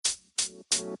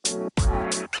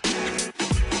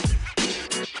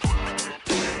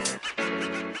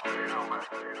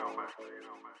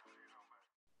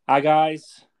Hi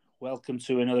guys, welcome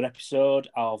to another episode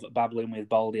of Babbling with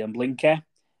Baldy and Blinker.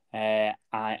 I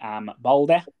am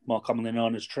Baldy, more commonly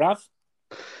known as Trav.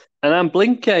 And I'm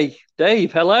Blinky.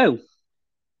 Dave, hello.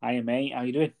 Hiya mate, how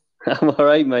you doing? I'm all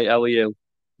right, mate. How are you?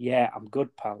 Yeah, I'm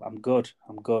good, pal. I'm good.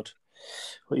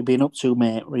 What you been up to,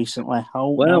 mate, recently?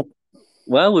 Oh no. Well,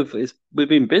 well, we've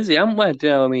been busy, haven't we? Do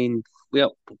you know, I mean, we ha-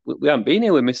 we haven't been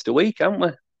here. We missed a week, haven't we?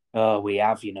 Oh, we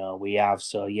have.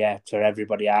 So yeah, for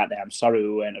everybody out there, I'm sorry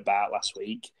we weren't about last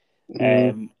week.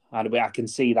 Mm. And I can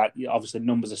see that obviously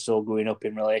numbers are still going up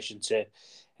in relation to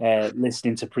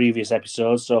listening to previous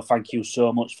episodes. So thank you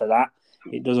so much for that.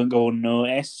 It doesn't go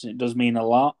unnoticed. It does mean a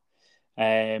lot.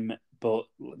 But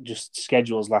just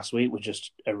schedules last week were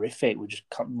just horrific. We just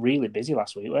got really busy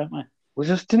last week, weren't we? We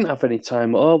just didn't have any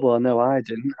time at all. Well, no, I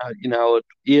didn't.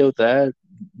 Here, there,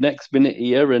 next minute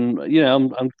here, and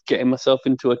I'm getting myself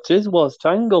into a Tiswas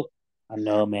tangle. I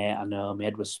know, mate. I know. My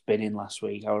head was spinning last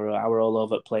week. I were all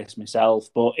over the place myself.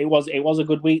 But it was a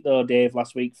good week though, Dave.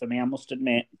 Last week for me, I must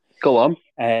admit. Go on.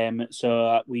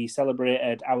 So we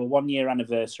celebrated our 1 year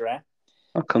anniversary.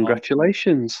 Oh, On,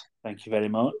 congratulations. thank you very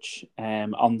much.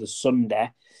 On the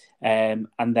Sunday, and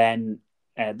then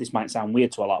this might sound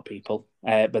weird to a lot of people,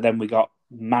 but then we got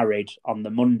married on the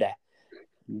Monday.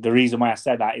 The reason why I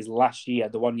said that is last year,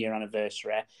 the 1 year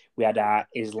anniversary, we had our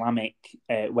Islamic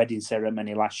wedding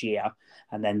ceremony last year,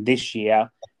 and then this year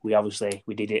we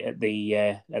did it at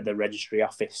the registry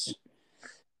office.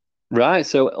 Right,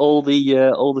 so all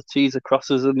the T's are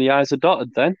crosses and the I's are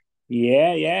dotted then.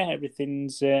 Yeah.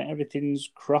 Everything's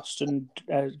crossed and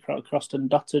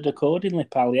dotted accordingly,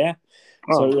 pal. Yeah.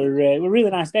 So Oh, we're a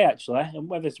really nice day actually, and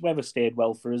weather stayed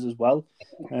well for us as well,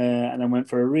 and then went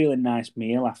for a really nice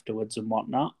meal afterwards and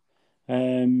whatnot.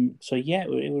 So yeah, it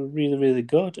was really really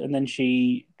good. And then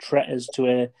she treated us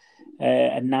to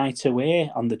a night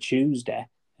away on the Tuesday,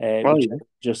 oh which I yeah. was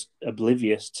just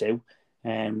oblivious to.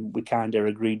 We kind of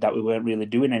agreed that we weren't really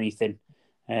doing anything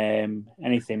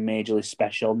majorly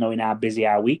special, knowing how busy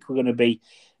our week we're going to be.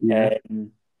 Yeah.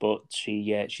 But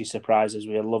she surprised us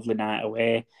with a lovely night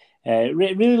away.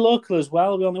 Really local as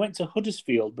well. We only went to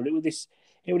Huddersfield, but it was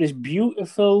this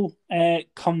beautiful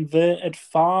converted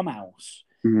farmhouse,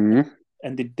 Hmm.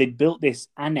 and they'd built this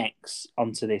annex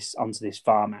onto this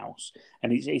farmhouse,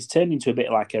 and it's turned into a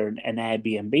bit like an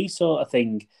Airbnb sort of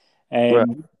thing. Right.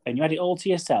 And you had it all to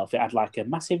yourself. It had like a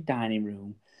massive dining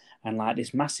room and like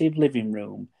this massive living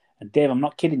room. And Dave, I'm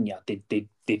not kidding you.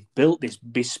 They built this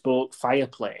bespoke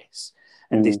fireplace,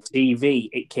 and this Mm. TV.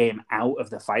 It came out of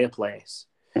the fireplace,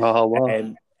 Oh wow.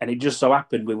 and it just so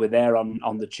happened we were there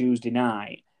on the Tuesday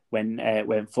night when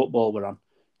football were on.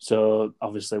 So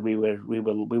obviously we were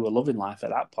loving life at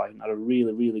that point. Had a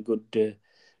really really good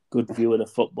view of the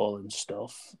football and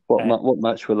stuff. What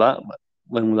match were that?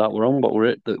 When that were on? What were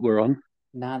it that were on?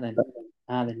 Now then,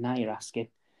 now you're asking.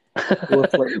 we, Who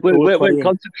were we weren't playing?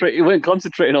 concentrating. We weren't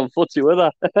concentrating on footy, were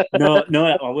they? No,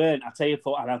 I weren't. I'll tell you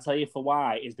for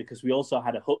why is because we also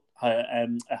had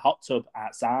a hot tub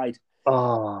outside.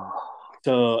 Oh,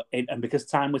 And because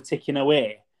time was ticking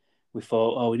away, we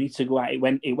thought, oh, we need to go out. It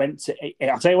went to.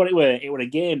 I'll tell you what it were. It were a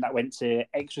game that went to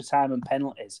extra time and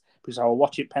penalties because I was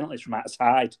watching penalties from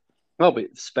outside. well,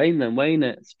 but Spain then, wasn't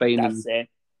it? Spain That's it.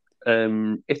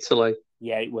 and Italy.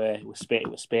 Yeah, it was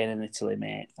Spain and Italy,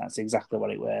 mate. That's exactly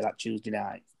what it were that Tuesday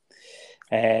night.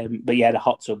 But yeah, the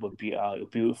hot tub was beautiful. It was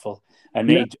beautiful. And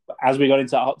Yeah. as we got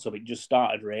into the hot tub, it just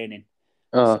started raining.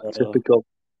 Oh, So typical.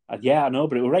 yeah, I know,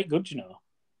 but it was right good, you know.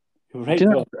 It was right Do you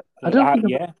know? good. I don't think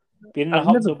Yeah, being in a I've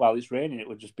hot never tub while it's raining, it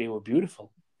was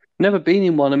beautiful. never been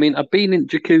in one. I mean, I've been in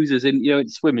jacuzzis in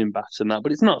swimming baths and that,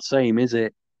 but it's not the same, is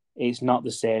it? It's not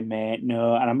the same, mate.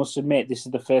 No, and I must admit, this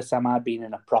is the first time I've been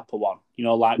in a proper one. You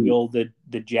know, like with all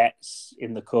the jets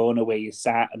in the corner where you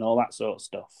sat and all that sort of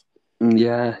stuff.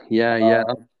 Yeah, yeah, yeah.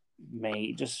 Oh, mate,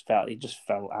 it just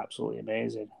felt absolutely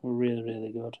amazing. Really,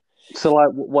 really good. So, like,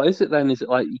 what is it then? Is it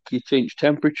like you change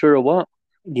temperature or what?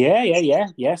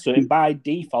 Yeah. So by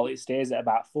default, it stays at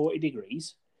about 40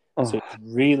 degrees. So Oh, it's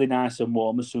really nice and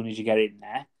warm as soon as you get in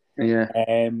there.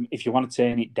 yeah. If you want to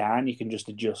turn it down, you can just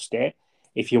adjust it.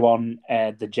 If you want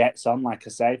the jets on, like I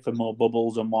say, for more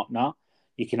bubbles and whatnot,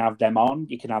 you can have them on.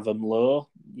 You can have them low.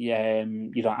 You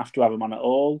don't have to have them on at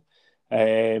all.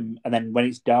 And then when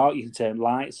it's dark, you can turn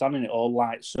lights on and it all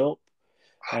lights up.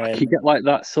 You Um, get like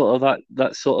that sort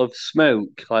of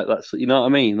smoke, like that's you know what I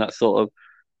mean? That sort of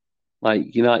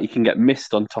like you can get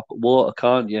mist on top of water,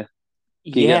 can't you? Can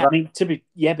you get yeah, I that? mean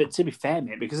but to be fair,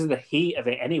 mate, because of the heat of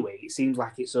it anyway, it seems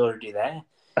like it's already there.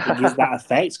 it gives that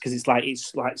effect because it's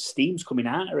like steam's coming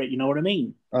out of it. You know what I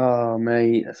mean? Oh,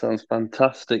 mate, that sounds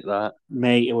fantastic. That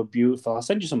Mate, it was beautiful. I'll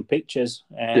send you some pictures.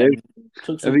 dude,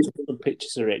 Took have some, you, took some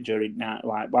pictures of it during night,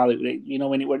 like while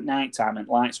when it went night time and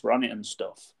lights were on it and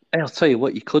stuff. hey, I'll tell you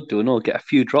what you could do, and I'll get a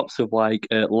few drops of like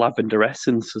lavender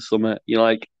essence or something. You know,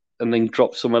 like, and then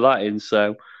drop some of that in.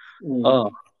 So, oh,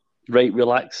 Mm. great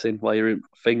relaxing while you're in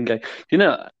finger. You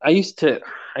know, I used to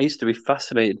be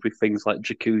fascinated with things like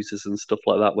jacuzzis and stuff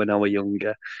like that when I was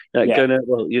younger. Like Yeah. going out,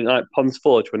 well, like Ponds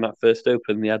Forge when that first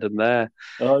opened, they had them there,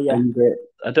 Oh yeah, and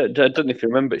I don't know if you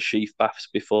remember Sheaf Baths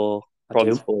before I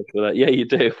Ponds do. Forge were there. Yeah, you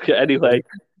do. Anyway,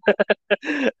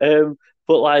 I do.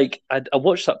 but like I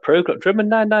watched that program. Do you remember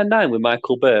 999 with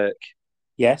Michael Burke?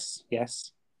 Yes,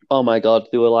 yes. Oh my God,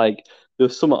 there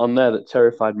was something on there that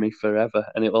terrified me forever,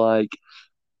 and it was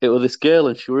this girl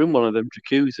and she were in one of them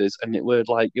jacuzzis and it were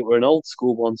an old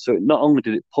school one, so not only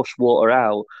did it push water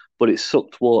out, but it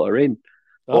sucked water in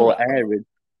All or right. air in.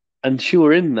 And she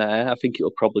were in there. I think it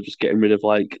was probably just getting rid of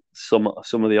like some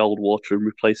of the old water and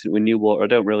replacing it with new water. I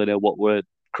don't really know what word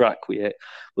crack with it.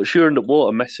 But she were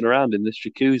underwater messing around in this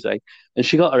jacuzzi and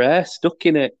she got her hair stuck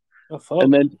in it. Oh And fuck.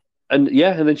 then and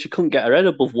then she couldn't get her head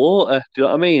above water. Do you know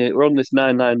what I mean? It were on this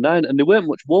 999 and there weren't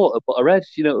much water, but her head,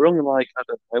 it were only like, I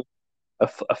don't know,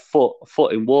 a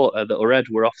foot in water that her head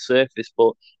were off surface,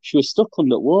 but she was stuck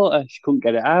under water. She couldn't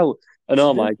get it out. And She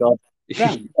oh did. my God,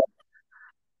 Drowned.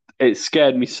 it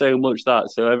scared me so much that.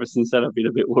 So ever since then, I've been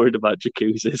a bit worried about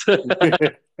jacuzzis.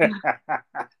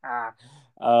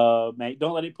 Oh, mate,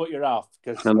 don't let it put you off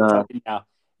because I I'm telling know. you now,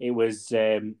 it was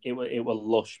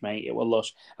lush, mate. It was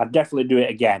lush. I'd definitely do it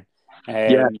again.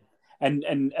 Yeah. Um,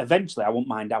 and eventually, I won't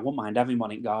mind having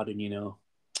one in garden.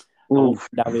 I won't Oof.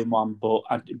 mind having one, but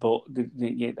I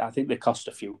think they cost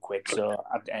a few quid, so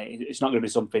it's not going to be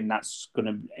something that's going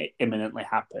to imminently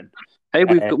happen. Hey,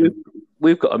 Um,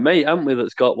 we've got a mate, haven't we,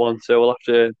 that's got one. So we'll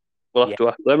have yeah, to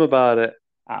ask them about it.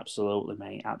 absolutely,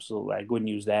 mate. Absolutely. Go and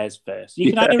use theirs first.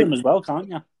 You can hire them as well, can't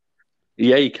you?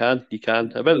 Yeah, you can. You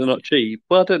can. I bet they're not cheap.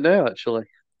 Well, I don't know actually.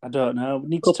 I don't know. We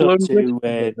need to Couple talk hundred. to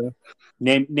I don't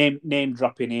know. name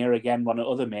dropping here again. One of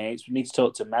the other mates. We need to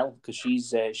talk to Mel because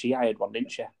she hired one,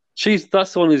 didn't she?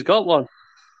 That's the one who's got one.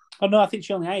 Oh no, I think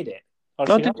she only hired it, or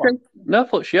Oh, she did got one. she? No, I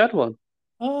thought she had one.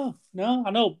 Oh no,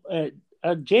 I know.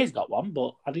 Jay's got one,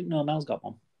 but I didn't know Mel's got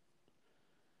one.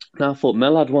 No, I thought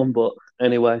Mel had one, but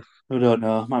anyway. I don't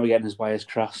know. Might be getting his wires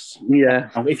crossed. Yeah.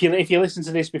 If you listen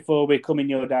to this before we come in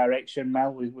your direction,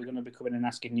 Mel, we're going to be coming and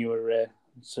asking you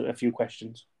a few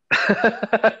questions.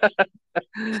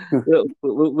 We're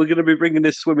going to be bringing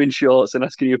this swimming shorts and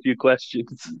asking you a few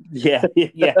questions. Yeah,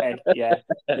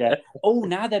 yeah. Oh,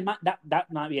 now that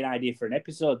might be an idea for an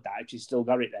episode. That if you still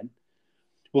got it, then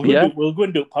Yeah. we'll go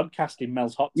and do a podcast in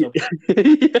Mel's hot tub.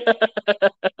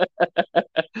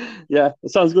 Yeah, that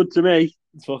sounds good to me.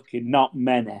 It's fucking not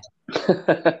many.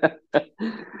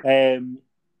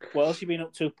 What else you been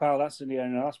up to, pal? That's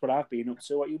what I've been up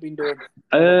to. What you been doing?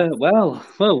 Well,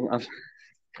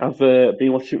 I've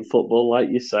been watching football, like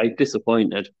you say.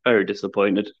 Disappointed, very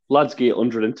disappointed. Lads get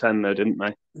 110 though, didn't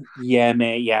they? Yeah,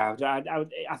 mate. Yeah,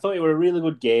 I thought it was a really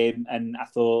good game, and I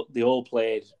thought they all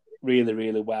played really,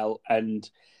 really well. And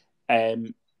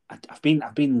I've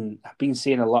been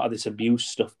seeing a lot of this abuse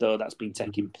stuff though that's been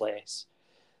taking place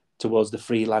towards the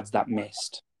three lads that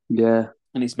missed, Yeah.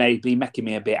 and it's been making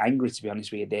me a bit angry, to be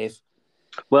honest with you, Dave.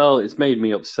 Well, it's made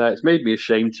me upset. It's made me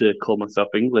ashamed to call myself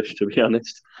English, to be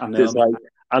honest. I know, It's mate. like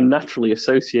I'm naturally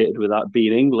associated with that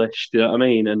being English. Do you know what I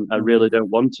mean? And I really don't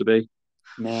want to be.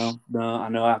 No, I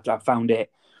know. I found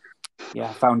it. Yeah,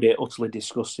 I found it utterly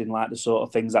disgusting, like the sort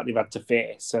of things that they've had to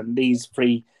face. And these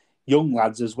three young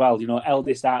lads as well.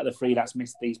 Eldest out of the three that's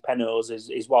missed these penalties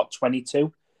is what,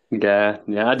 22? Yeah,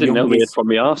 yeah. I didn't know we had Youngest, from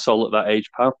the arsehole at that age,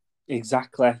 pal.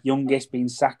 exactly. Youngest being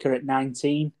Saka at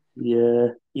 19. Yeah,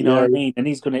 You know what yeah, I mean? And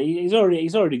he's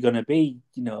already gonna be,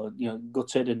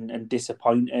 gutted and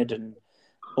disappointed and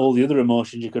all the other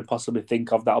emotions you could possibly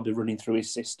think of that'll be running through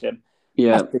his system.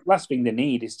 yeah, Last thing they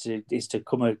need is to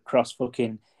come across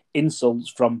fucking insults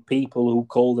from people who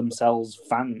call themselves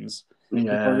fans. You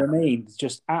know yeah, what I mean?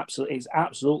 It's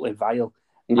absolutely vile,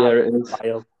 yeah. It absolutely is.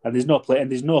 vile, and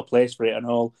there's no place for it at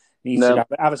all. It needs to No,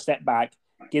 have a step back,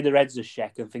 give their heads a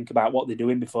shake, and think about what they're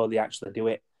doing before they actually do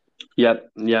it. yep,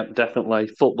 yep. Definitely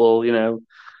football.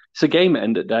 It's a game at the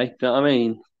end of the day. Do you know what I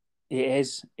mean?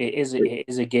 It is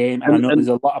a game, and I And know and there's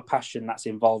a lot of passion that's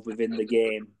involved within the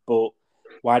game, but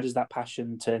why does that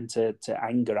passion turn to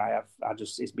anger?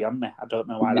 It's beyond me. I don't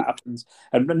know why that happens,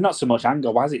 and not so much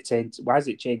anger. Why has it changed? Why has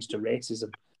it changed to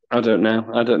racism? I don't know.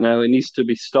 I don't know. It needs to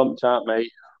be stomped out,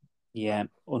 mate. Yeah,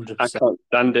 hundred I percent. can't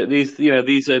stand it.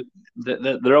 These are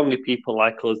they're only people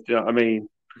like us. Do you know what I mean?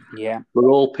 Yeah, We're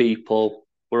all people.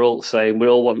 We're all the same. We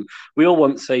all want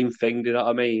the same thing. Do you know what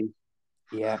I mean?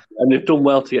 yeah, And they've done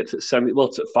well to get to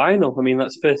to final. I mean,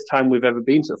 that's the first time we've ever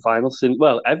been to the final since,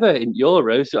 well, ever in Euros. Do you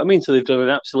know what I mean? So they've done an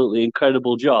absolutely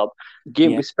incredible job.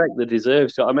 Give yeah, respect they deserve.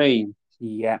 Do you know what I mean?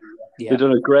 yeah, They've yeah,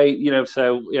 done a great,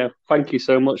 so thank you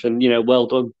so much, and well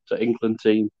done to England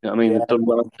team. You know what I mean? They've yeah. done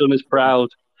well, done us proud,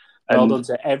 Well and done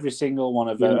to every single one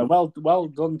of them, yeah, and well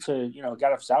done to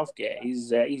Gareth Southgate.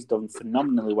 He's done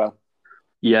phenomenally well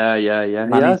yeah. He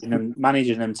has,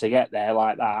 managing them to get there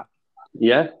like that,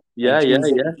 yeah, and yeah, yeah,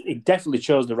 choosing. yeah, He definitely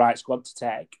chose the right squad to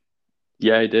take.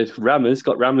 yeah. He did. Rammers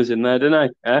got Rammers in there,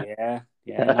 didn't I? Yeah,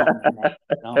 yeah, not many,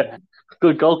 not many.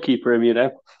 Good goalkeeper,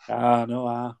 him. Ah, no,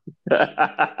 ah.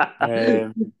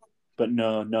 But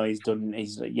no, he's done.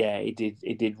 He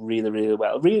did really, really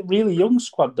well. Really young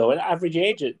squad though, an average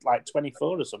age at like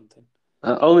 24 or something.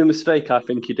 Only mistake I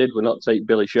think he did was not take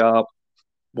Billy Sharp.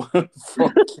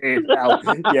 Fucking hell.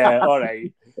 Yeah, all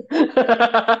right.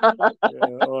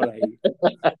 All right.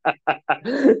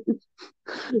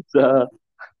 So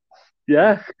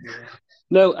yeah, Yeah.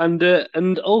 no,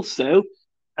 and also,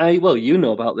 you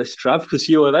know about this, Trav, because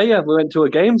you were there. We went to a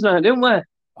games night, didn't we?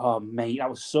 Oh, mate, that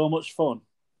was so much fun.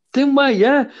 Didn't we?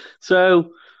 Yeah.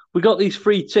 So we got these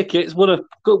free tickets. Won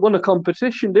a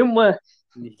competition, didn't we?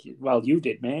 Well, you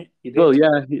did, mate. You Well, did.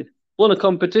 yeah. Won a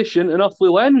competition, and off we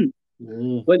went.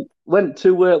 Mm. Went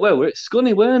to we're at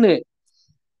Scunny, weren't it?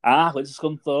 Went to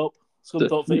Scunthorpe.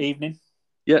 Scunthorpe for evening.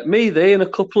 Yeah, me, they, and a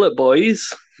couple of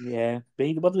boys. Yeah.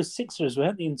 Well, there was six of us,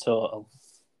 weren't there, in total?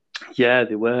 Yeah,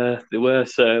 they were. They were.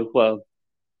 So, well,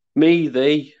 me,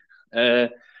 they,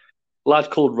 lad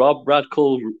called Rob, lad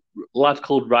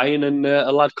called Ryan, and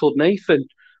a lad called Nathan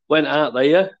went out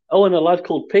there. Oh, and a lad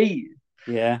called Pete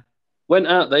Yeah. went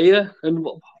out there. And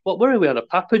what were we? We had a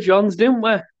Papa John's, didn't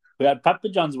we? We had Papa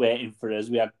John's waiting for us.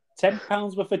 We had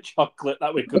 £10 worth of chocolate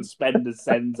that we could spend as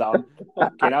cents on.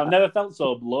 Fucking, I've never felt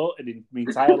so bloated in my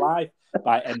entire life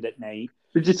by end at night.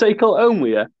 Did you take it home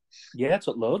with you? Yeah, I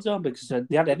took loads on because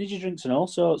they had energy drinks and all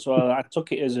sorts. So I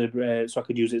took it as so I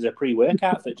could use it as a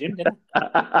pre-workout for the gym, didn't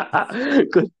I?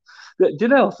 Good. Do you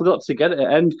know, I forgot to get it at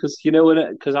the end because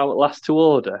because I was last to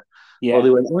order. Well, Yeah. they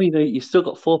went, oh, you still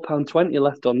got £4.20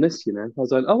 left on this, I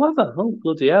was like, oh, have I? Oh,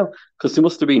 bloody hell. Because there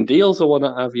must have been deals or what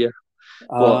have you.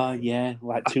 But Oh, yeah,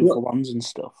 like I two forgot, for ones and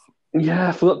stuff. yeah,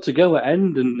 I forgot to go at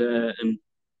end and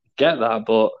get that.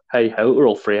 But hey, ho, we're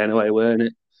all free anyway, weren't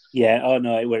it? Yeah, oh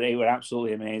no, it were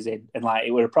absolutely amazing. And like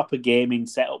it were a proper gaming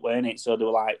setup, weren't it? So they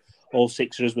were like all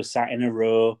six of us were sat in a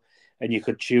row and you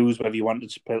could choose whether you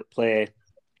wanted to play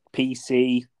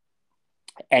PC,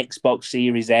 Xbox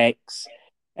Series X,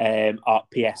 or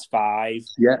PS5.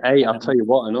 Yeah, hey, I'll Um, tell you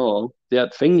what and all. They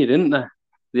had thingy, didn't they?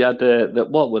 They had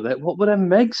what were they? What were them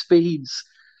meg speeds?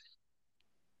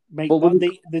 make What were what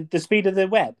the speed of the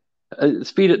web?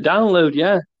 speed at download?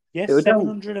 Yeah, Yes, it was down.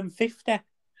 750.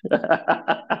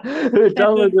 It was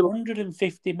downloaded.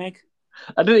 750 meg.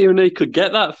 I didn't even know you could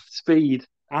get that speed.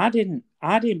 I didn't,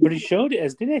 but it showed it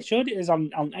as, did it? Showed it as on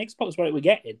Xbox what it were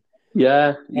getting.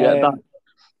 Yeah, Um,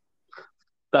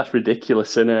 that's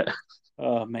ridiculous, isn't it?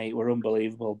 oh mate, we're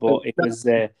unbelievable. But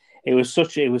it was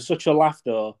such a laugh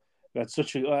though. We had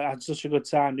such a good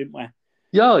time, didn't we?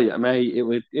 Yeah, yeah, mate. It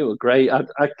was great.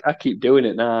 I keep doing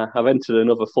it now. I've entered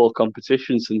another 4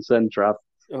 competitions since then, Trav.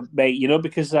 Mate,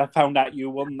 because I found out you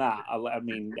won that. I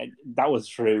mean, that was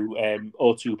through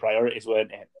O2 Priorities,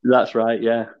 weren't it? That's right.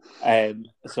 Yeah.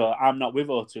 So I'm not with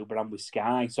O2, but I'm with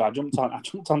Sky. So I jumped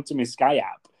onto my Sky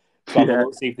app to have a Yeah.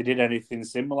 look, see if they did anything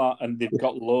similar, and they've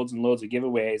got loads and loads of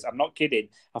giveaways. I'm not kidding.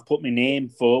 I've put my name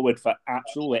forward for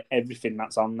absolutely everything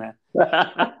that's on there.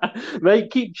 Mate,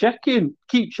 keep checking,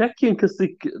 because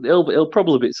it'll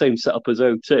probably be the same setup as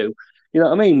O2. You know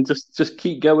what I mean? Just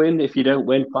keep going. If you don't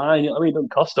win, fine. You know what I mean? It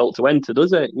doesn't cost alt to enter,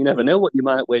 does it? You never know what you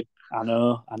might win. I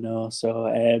know.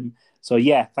 So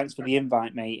yeah, thanks for the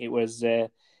invite, mate. It was a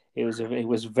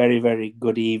very, very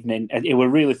good evening, and it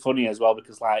was really funny as well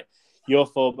because like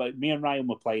me and Ryan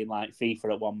were playing like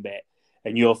FIFA at one bit,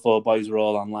 and your four boys were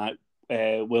all on like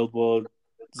World War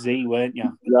Z, weren't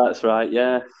you? That's right.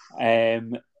 Yeah.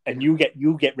 And you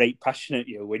get right passionate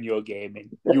when you're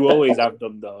gaming. You always have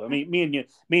done though. I mean, me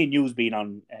and you's been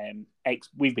on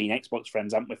we've been Xbox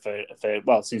friends, haven't we? For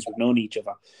since we've known each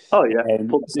other. Oh yeah.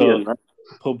 So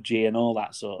PUBG and all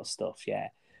that sort of stuff, yeah.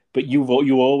 But you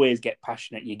always get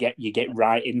passionate. You get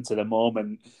right into the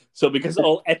moment. So because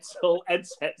all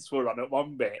headsets were on at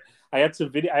one bit, I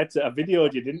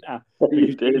videoed you, didn't I?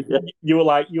 You did. Yeah. You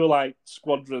were like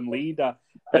squadron leader,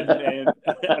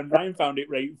 and Ryan found it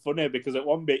right funny because at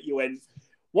one bit you went,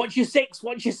 "What's your six?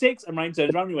 What's your six?" And Ryan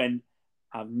turns around and went,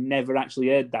 "I've never actually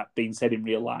heard that being said in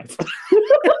real life."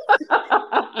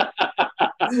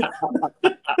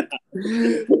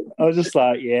 I was just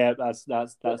like, "Yeah, that's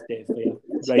Dave for you.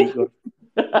 Very good."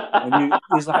 And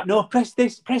he's like, "No, press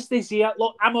this here.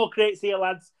 Look, ammo crates here,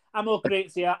 lads. Ammo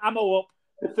crates here. Ammo up.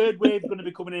 Third wave's going to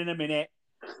be coming in a minute.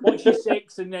 Watch your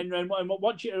six, and then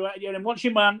watch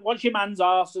your man's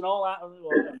arse and all that."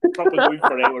 Probably going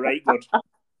for it. We're right good.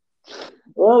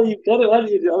 Well, you've got it,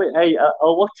 haven't you? I mean, hey, I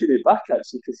was watching it back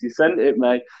actually because you sent it,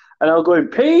 mate, and I was going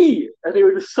P, and he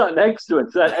was just sat next to it.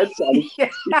 He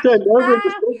turned over and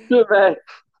just looked at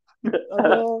me.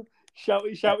 Oh,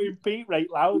 shouting Pete right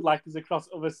loud, like he's across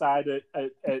the other side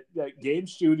at game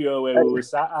studio where we were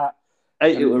sat at.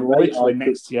 Hey, it was right literally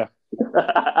next to you.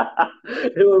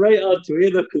 It was right hard to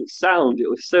hear the sound. It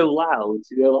was so loud,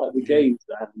 like the game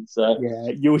sound. So yeah,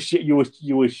 you were shouting.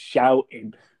 You were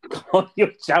shouting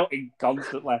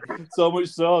constantly, so much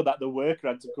so that the worker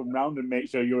had to come round and make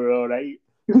sure you were all right.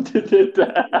 And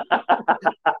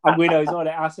we know he's all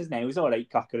right. That's his name. He's all right,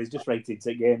 Cocker. He's just rated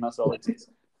to game. That's all it is.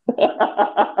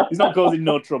 He's not causing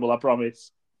no trouble, I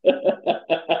promise.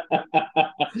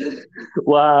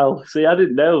 Wow. See, I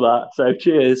didn't know that. So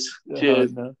cheers.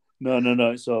 Cheers. No.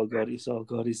 It's all good. It's all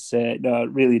good. I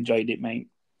really enjoyed it, mate.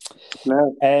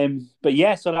 No. But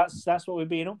yeah, so that's what we've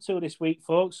been up to this week,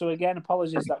 folks. So again,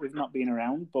 apologies that we've not been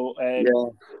around, but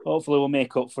hopefully we'll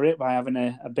make up for it by having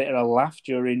a bit of a laugh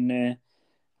during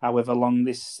however long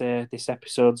this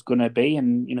episode's gonna be,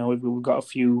 and we've got a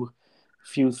few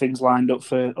things lined up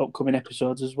for upcoming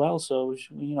episodes as well. So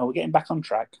we're getting back on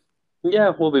track.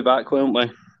 Yeah, we'll be back, won't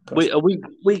we?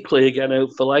 Weekly again,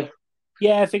 hopefully.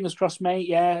 Yeah, fingers crossed, mate.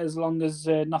 Yeah, as long as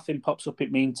nothing pops up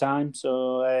in meantime.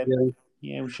 So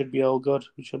yeah, we should be all good.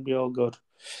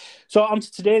 So on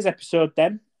to today's episode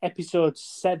then. Episode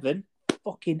 7.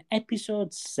 Fucking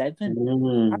episode 7.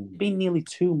 It's been nearly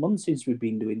 2 months since we've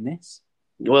been doing this.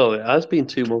 Well, it has been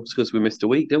 2 months because we missed a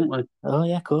week, didn't we? Oh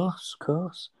yeah, of course.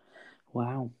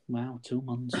 Wow, 2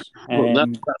 months. Well,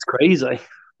 that's crazy.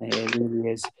 It really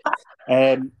is.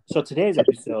 So today's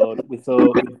episode, we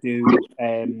thought we'd do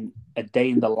a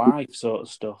day in the life sort of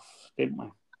stuff, didn't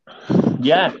we?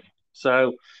 Yeah.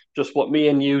 So just what me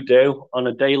and you do on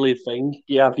a daily thing.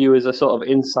 You have you as a sort of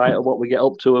insight of what we get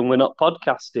up to when we're not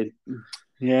podcasting.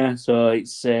 Yeah. So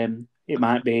it's it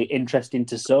might be interesting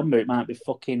to some, but it might be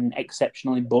fucking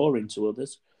exceptionally boring to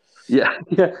others. Yeah.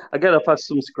 I get up, have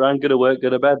some scran, go to work, go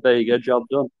to bed. There you go, job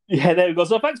done. Yeah, there we go.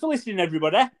 So thanks for listening,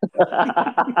 everybody.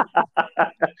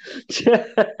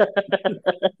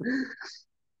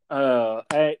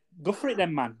 Go for it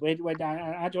then, man. How do you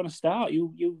want to start?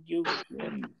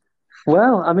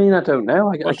 Well, I mean, I don't know.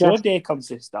 What's your day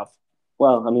consist of?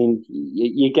 Well, I mean,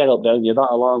 you get up, don't you? That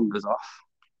alarm goes off.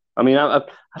 I mean, I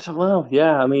don't know.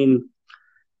 Yeah, I mean,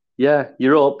 yeah,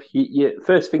 you're up. You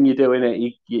first thing you do in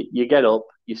it, you get up,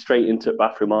 you're straight into the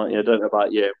bathroom, aren't you? I don't know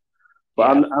about you,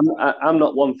 but yeah. I'm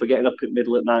not one for getting up in the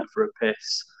middle of the night for a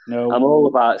piss. No, I'm all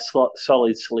about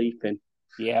solid sleeping.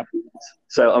 Yeah.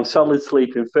 So I'm solid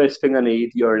sleeping. First thing I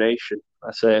need, urination.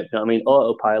 That's it. I mean,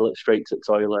 autopilot straight to the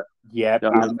toilet. Yeah,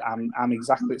 I'm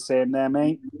exactly the same there,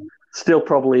 mate. Still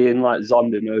probably in like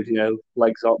zombie mode,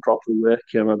 legs aren't properly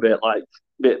working. I'm a bit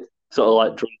sort of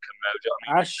like drunken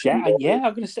mode. Yeah,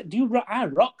 I'm gonna say, I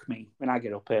rock me when I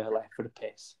get up early for the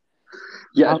piss.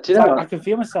 Yeah, I can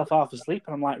feel myself half asleep,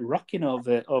 and I'm like rocking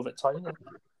over the toilet.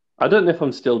 I don't know if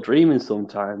I'm still dreaming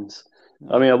sometimes.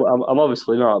 I mean, I'm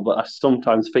obviously not, but I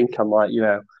sometimes think I'm like,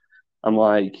 I'm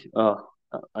like,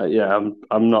 I'm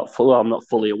not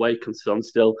fully awake, and so I'm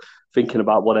still thinking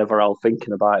about whatever I'm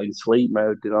thinking about in sleep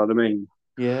mode. You know what I mean?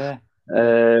 Yeah.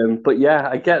 But yeah,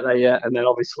 I get that. Yeah, and then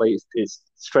obviously it's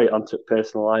straight onto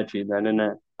personal hygiene, then, isn't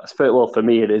it? Well, for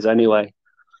me it is anyway.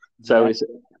 So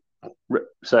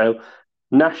so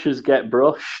gnashers get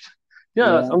brushed.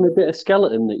 That's only a bit of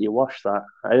skeleton that you wash that.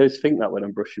 I always think that when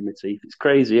I'm brushing my teeth. It's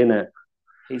crazy, isn't it?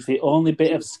 It's the only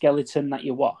bit of skeleton that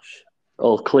you wash.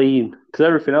 All clean, because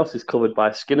everything else is covered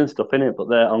by skin and stuff, innit? But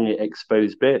they're only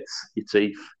exposed bits, your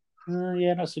teeth.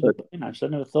 Yeah, that's a good point. Actually,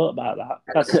 I never thought about that.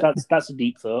 That's a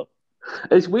deep thought.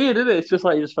 It's weird, isn't it? It's just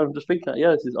like I'm just thinking,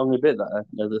 this is the only bit that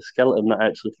the skeleton that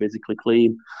actually physically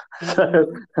clean.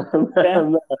 So,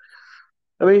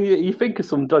 I mean, you think of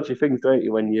some dodgy things, don't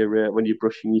you, when you're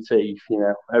brushing your teeth?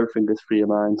 Everything goes through your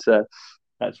mind. So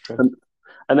that's true.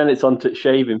 And then it's on to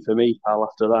shaving for me, pal.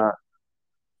 After that,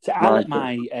 so I let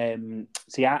my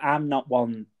I'm not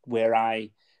one where I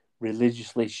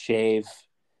religiously shave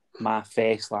my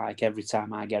face like every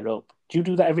time I get up. Do you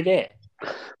do that every day?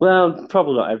 Well,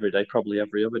 probably not every day. Probably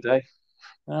every other day.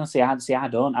 Well, see, I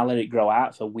don't. I let it grow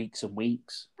out for weeks and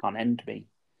weeks on end. Me.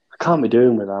 I can't be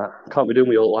doing with that. I can't be doing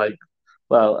with all like,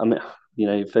 well, I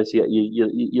mean, first you get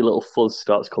your little fuzz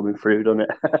starts coming through, doesn't it?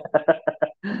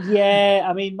 Yeah,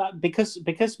 I mean, because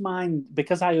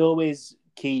I always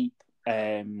keep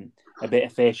a bit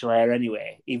of facial hair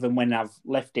anyway, even when I've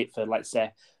left it for let's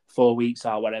say 4 weeks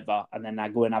or whatever, and then I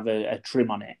go and have a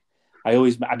trim on it.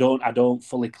 I don't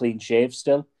fully clean shave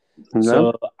still, No,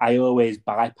 so I always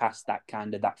bypass that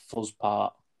kind of that fuzz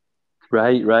part.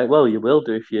 right, right. Well, you will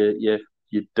do if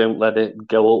you don't let it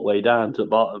go all the way down to the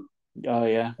bottom. Oh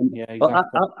yeah, yeah, Well,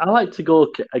 exactly. I like to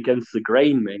go against the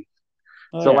grain, me.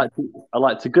 Oh So yeah. I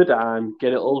like to go down,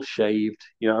 get it all shaved.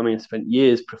 You know what I mean? I spent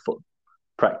years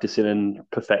practicing and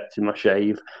perfecting my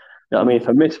shave. You know what I mean? Mm. If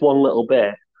I miss one little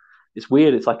bit, it's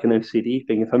weird. It's like an OCD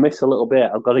thing. If I miss a little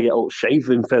bit, I've got to get all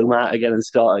shaving film out again and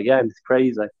start again. It's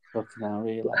crazy. Fucking hell,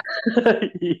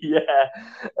 really.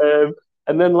 Yeah.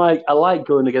 And then like I like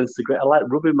going against the grain. I like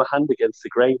rubbing my hand against the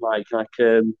grain,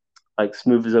 like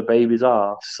smooth as a baby's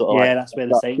arse. Sort of like Yeah, that's where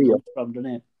the that saying feel. comes from,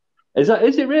 doesn't it? Is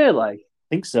it really? I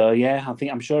think so. Yeah,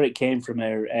 I'm sure it came from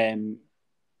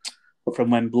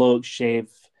when blokes shave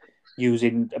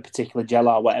using a particular gel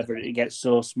or whatever, it gets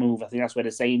so smooth. I think that's where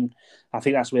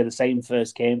the saying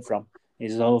first came from.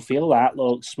 Is oh, feel that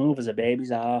look smooth as a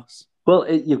baby's ass. Well,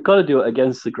 you've got to do it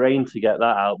against the grain to get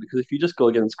that out because if you just go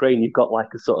against grain, you've got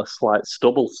like a sort of slight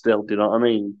stubble still. Do you know what I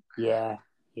mean? Yeah,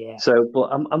 yeah. So, but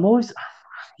I'm always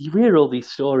you hear all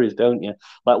these stories, don't you?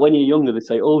 Like when you're younger, they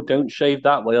say, "Oh, don't shave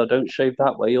that way or don't shave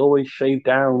that way. Always shave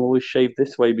down, always shave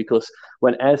this way," because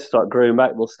when hairs start growing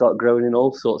back, they'll start growing in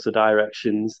all sorts of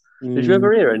directions. Did you ever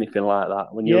Mm. hear anything like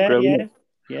that when you were Yeah, growing yeah, up?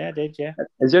 yeah. I did, yeah.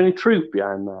 Is there any truth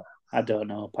behind that? I don't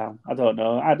know, pal. I don't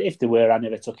know. If there were, I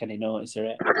never took any notice of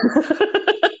it.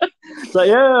 It's like,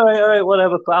 yeah, all right,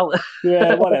 whatever, pal.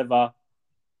 Yeah, whatever.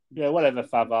 Yeah, whatever,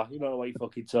 father. You don't know what you're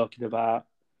fucking talking about.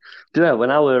 Do you know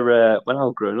when I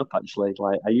was growing up, actually,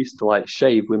 like I used to like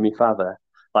shave with my father.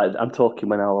 Like I'm talking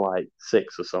when I was like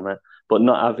 6 or something, but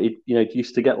not have it. You know,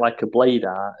 used to get like a blade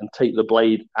out and take the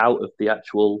blade out of the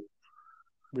actual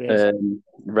Razor.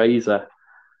 razor.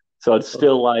 So I'd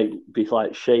still like be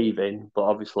like shaving, but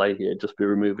obviously it'd just be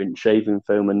removing shaving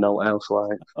foam and no else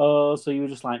like. Oh, so you were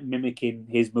just like mimicking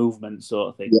his movement, sort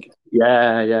of thing.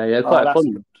 Yeah, yeah. Oh, Quite that's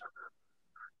fun. good.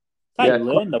 That's how Yeah, you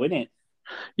learn, though, isn't it?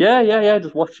 yeah.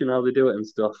 Just watching how they do it and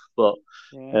stuff. But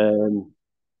Yeah. um,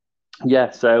 yeah,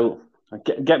 so I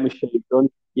get my shave done.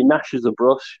 Your gnash is a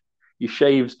brush. Your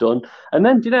shave's done, and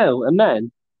then do you know? And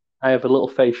then I have a little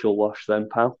facial wash. Then,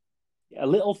 pal. A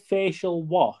little facial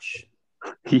wash.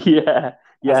 Yeah,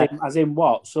 yeah. As in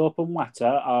what? Soap and water,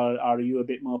 or are you a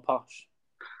bit more posh?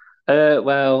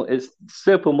 Well, it's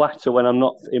soap and water when I'm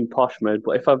not in posh mode.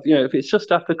 But if it's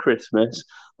just after Christmas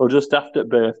or just after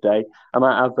birthday, I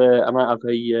might have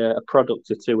a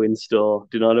product or two in store.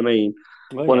 Do you know what I mean?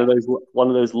 Oh yeah, One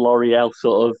of those L'Oreal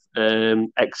sort of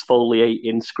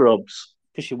exfoliating scrubs.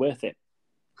 because you're worth it.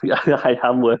 I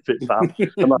am worth it, fam,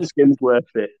 and my skin's worth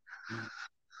it.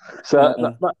 So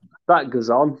Uh, that goes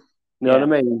on. You know what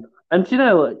yeah. I mean? And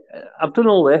I've done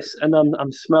all this, and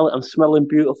I'm smelling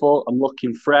beautiful. I'm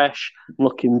looking fresh. I'm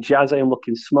looking jazzy. I'm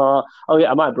looking smart. Oh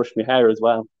yeah, I might brush my hair as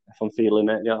well if I'm feeling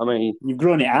it. You know what I mean? You've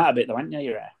grown it out a bit, though, haven't you?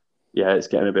 Your hair. Yeah, it's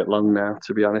getting a bit long now,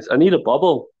 to be honest. I need a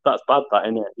bobble. That's bad, that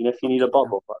isn't it? You know, if you need a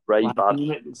bobble, that's very Like, bad.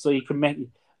 so you can make.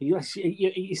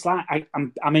 It's like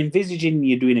I'm envisaging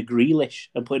you doing a Grealish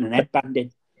and putting an headband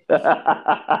in.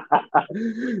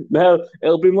 No,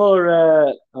 it'll be more.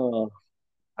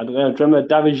 I don't know. Do you remember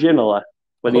David Ginola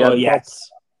when he Oh had a bob? yes,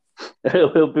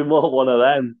 It'll be more one of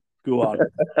them. go on,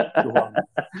 go on.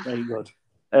 Very good.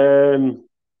 Um,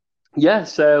 yeah,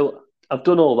 so I've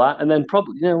done all that, and then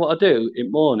probably what I do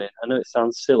in morning. I know it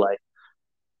sounds silly,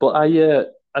 but I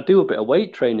do a bit of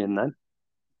weight training then.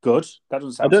 Good. That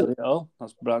doesn't I sound don't. silly at all.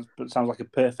 That sounds like a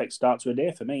perfect start to a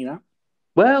day for me. That.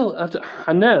 Well,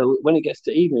 I know when it gets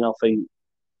to evening, I'll think,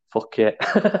 fuck it,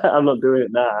 I'm not doing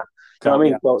it now. You know what Can't I be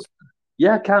mean? So asked.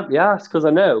 yeah, I can't be asked because I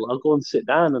know I'll go and sit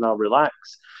down and I'll relax.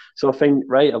 So I think,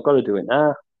 right, I've got to do it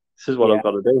now. This is what I've Yeah,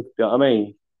 got to do. You know what I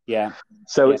mean? yeah,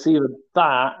 So yeah. it's either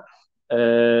that.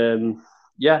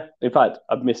 Yeah. In fact,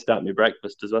 I've missed out my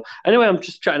breakfast as well. Anyway, I'm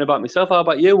just chatting about myself. How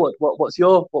about you? What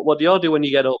do you do when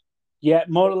you get up? Yeah,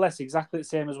 more or less exactly the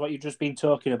same as what you've just been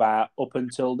talking about up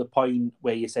until the point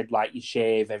where you said like you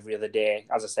shave every other day.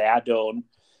 As I say, I don't.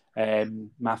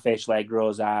 My facial hair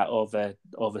grows out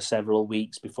over several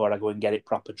weeks before I go and get it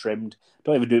proper trimmed.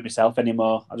 Don't even do it myself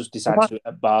anymore. I just decide to do it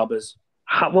at barbers.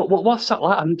 What's that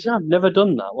like? I've never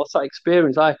done that. What's that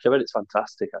experience like? I bet it's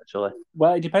fantastic, actually.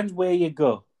 Well, it depends where you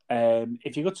go.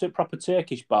 if you go to proper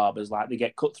Turkish barbers, like they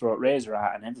get cutthroat razor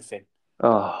out and everything,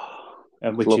 Oh,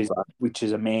 which love is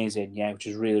that. amazing. Yeah, which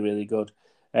is really really good.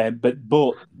 But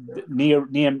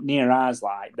near ours,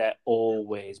 like they're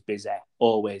always busy,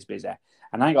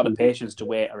 and I ain't got the patience to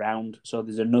wait around. So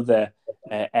there's another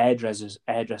hairdressers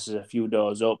a few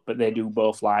doors up, but they do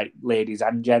both like ladies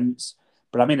and gents.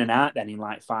 But I'm in and out then in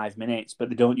like 5 minutes. But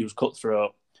they don't use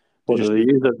cutthroat. They What do just they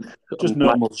use? just Mac,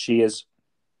 normal shears.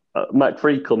 Mac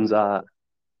Free comes out. Oh,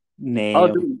 Nail.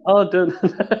 don't.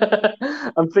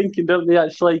 I'm thinking, don't they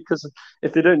actually? Because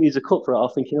if they don't use a cut for it, I'm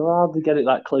thinking, oh, how do they get it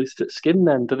that close to the skin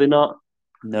then? Do they not?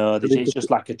 No, Do they it's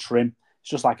just like a trim. It's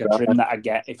just like a trim that I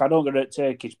get. If I don't go to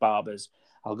Turkish barbers,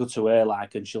 I'll go to her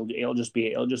like, and it'll just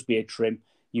be a trim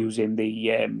using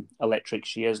the electric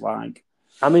shears like.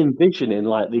 I'm envisioning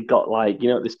like they got like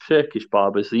this Turkish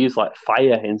barbers. They use like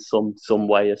fire in some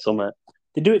way or something.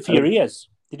 They do it for your ears.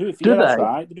 They do it for Do yeah, that's they?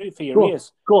 right. They do it for your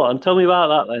ears. Go on, tell me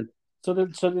about that then.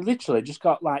 So they literally just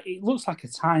got like it looks like a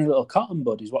tiny little cotton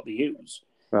bud is what they use.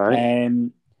 Right.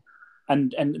 Um,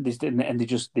 and they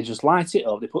just light it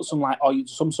up. They put some like oil,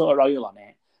 some sort of oil on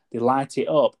it. They light it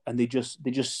up and they just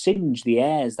singe the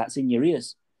hairs that's in your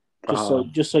ears, Oh,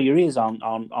 just so your ears aren't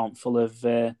full of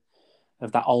that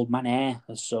old man hair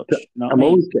as such. You know what I I'm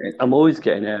mean? always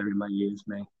getting hair in my ears,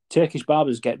 mate. Turkish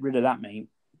barbers get rid of that, mate.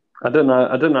 I don't know.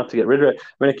 I don't have to get rid of it.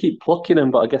 I mean, I keep plucking them,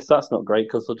 but I guess that's not great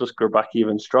because they'll just grow back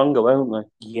even stronger, won't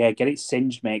they? Yeah, get it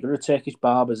singed, mate. Go to Turkish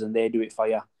barbers and they do it for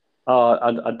you. Oh,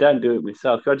 I don't do it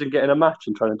myself. Imagine getting a match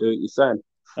and trying to do it yourself.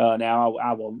 Oh, no,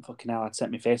 I won't. Fucking hell, I'd set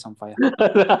my face on fire.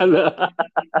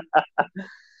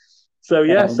 So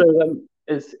yeah, Um,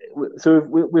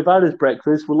 we've had his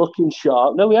breakfast. We're looking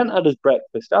sharp. No, we haven't had his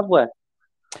breakfast, have we?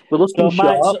 We're looking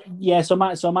sharp.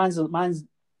 mine's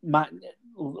mine.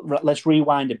 Let's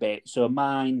rewind a bit. So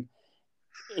mine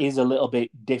is a little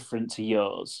bit different to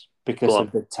yours Go because on.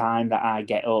 of the time that I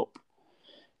get up.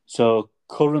 So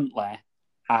currently,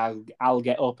 I'll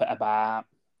get up at about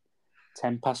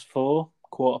 4:10,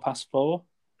 4:15.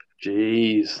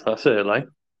 Jeez, that's early.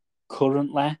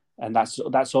 Currently, and that's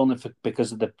only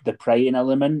because of the praying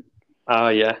element. Oh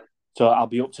yeah, So I'll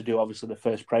be up to do obviously the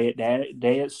first prayer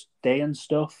day and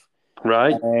stuff.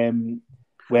 right.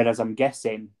 Whereas I'm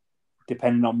guessing,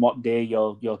 depending on what day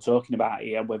you're talking about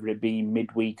here, whether it be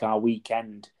midweek or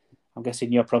weekend, I'm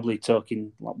guessing you're probably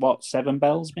talking what 7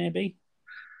 bells maybe.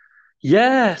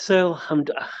 Yeah, so I'm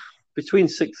between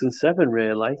 6 and 7.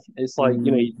 Really, it's like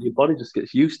your body just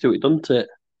gets used to it, doesn't it?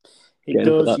 It Getting up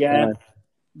at does, that yeah. time.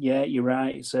 Yeah, you're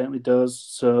right. It certainly does.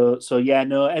 So yeah,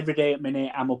 no. Every day at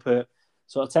minute, I'm up at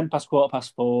sort of 10 past,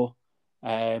 4:15.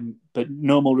 But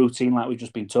normal routine like we've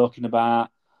just been talking about.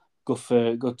 Go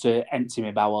to empty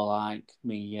my bowel like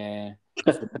me.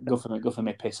 Go for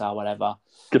me piss or whatever.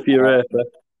 Good for your Uh, earth.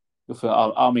 Go for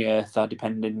all my earth or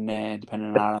depending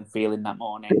on how I'm feeling that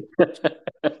morning.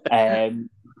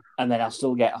 And then I'll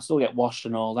still get washed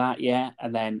and all that, yeah.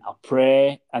 And then I'll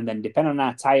pray, and then depending on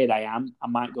how tired I am, I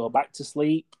might go back to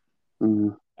sleep,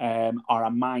 or I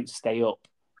might stay up.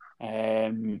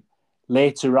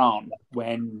 Later on,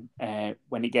 when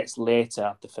it gets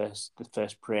later, the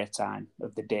first prayer time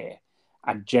of the day,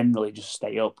 I generally just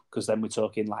stay up because then we're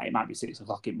talking like it might be 6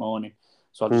 o'clock in the morning,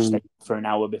 so I'll just stay up for an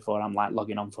hour before I'm like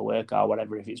logging on for work or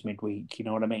whatever if it's midweek. You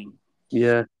know what I mean?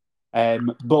 Yeah.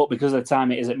 But because of the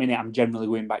time it is at minute, I'm generally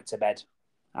going back to bed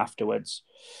afterwards.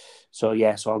 So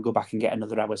yeah, so I'll go back and get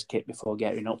another hour's kit before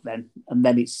getting up then, and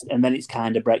then it's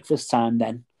kind of breakfast time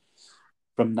then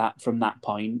from that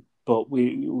point. But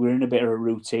we're in a bit of a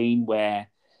routine where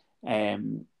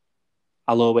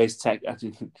I'll always take. I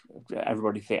think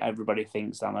everybody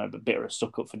thinks that I'm a bit of a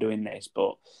suck up for doing this,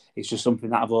 but it's just something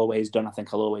that I've always done. I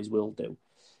think I'll always will do.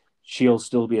 She'll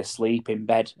still be asleep in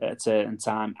bed at a certain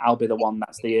time. I'll be the one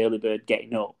that's the early bird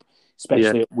getting up, Yeah.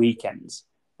 especially at weekends.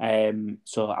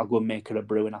 So I'll go and make her a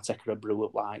brew, and I'll take her a brew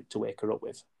up like to wake her up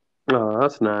with. Oh,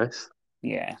 that's nice.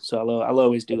 Yeah, so I'll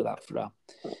always do that for her.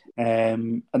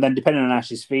 And then depending on how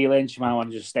she's feeling, she might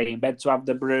want to just stay in bed to have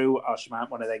the brew, or she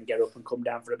might want to then get up and come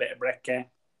down for a bit of brekkie.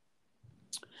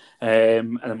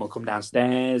 And then we'll come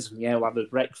downstairs, and yeah, we'll have a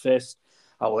breakfast.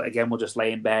 We'll just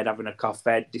lay in bed having a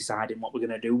coffee, deciding what we're going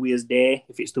to do with his day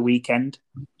if it's the weekend.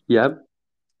 Yeah.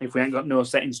 If we ain't got no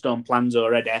set in stone plans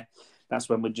already, that's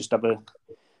when we just have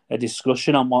a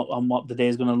discussion on what the day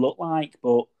is going to look like.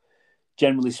 But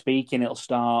generally speaking, it'll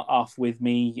start off with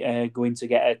me going to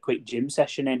get a quick gym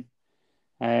session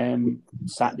in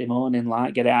Saturday morning,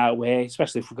 like get it out of the way,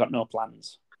 especially if we've got no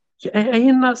plans. Yeah,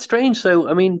 ain't that strange? So,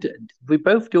 I mean, we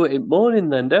both do it in morning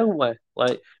then, don't we?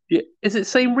 Like, is it the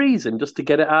same reason just to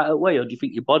get it out of the way, or do you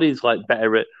think your body's like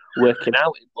better at working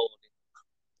out in morning?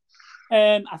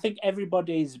 I think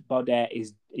everybody's body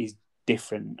is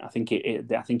different. I think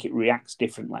I think it reacts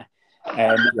differently.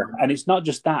 And it's not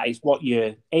just that; it's what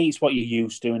it's what you're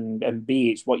used to, and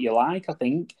B, it's what you like. I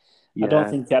think. Yeah.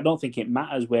 I don't think it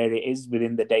matters where it is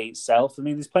within the day itself. I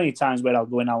mean, there's plenty of times where I'll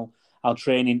go and I'll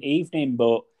train in evening,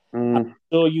 but I'm Mm,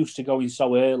 so used to going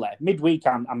so early. Midweek,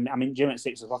 I'm in gym at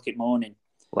 6 o'clock in the morning.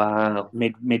 wow.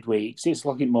 Midweek, 6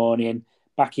 o'clock in the morning.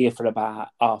 Back here for about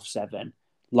 7:30.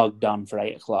 Logged on for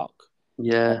 8 o'clock.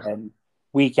 Yeah.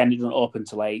 Weekend it doesn't open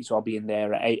till 8, so I'll be in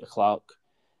there at 8 o'clock.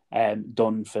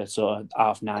 Done for sort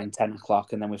of 9:30, 10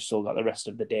 o'clock, and then we've still got the rest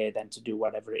of the day then to do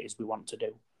whatever it is we want to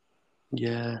do.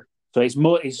 Yeah. So it's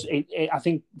more. I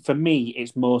think for me,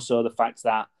 it's more so the fact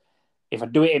that if I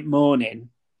do it in morning,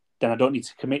 then I don't need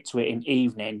to commit to it in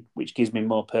evening, which gives me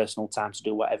more personal time to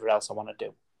do whatever else I want to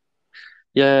do.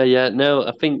 Yeah. Yeah. No,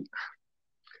 I think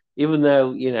even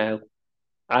though,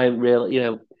 I'm really,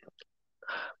 I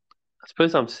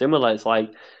suppose I'm similar. It's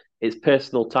like it's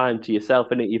personal time to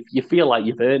yourself, and you feel like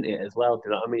you've earned it as well. Do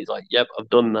you know what I mean? It's like, yep, I've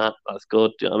done that. That's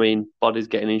good. Do you know what I mean? Body's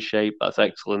getting in shape. That's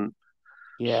excellent.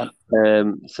 Yeah.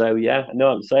 So yeah, I know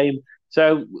what I'm saying.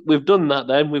 So we've done that.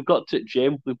 Then we've got to the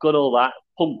gym. We've got all that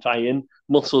pumped iron.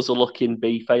 Muscles are looking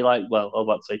beefy. Like, well, I was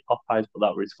about to say Popeyes, but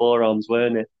that were his forearms,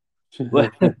 weren't it? Do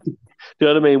you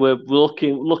know what I mean? We're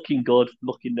looking good,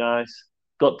 looking nice.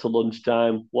 Got to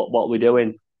lunchtime. What are we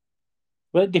doing?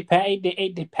 Well, it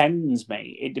depends,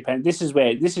 mate. It depends. This is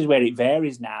where it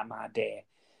varies now, my day.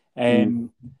 Mm.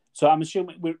 So I'm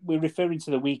assuming we're referring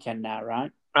to the weekend now,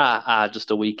 right?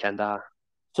 Just a weekend.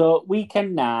 So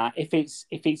weekend now, if it's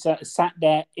a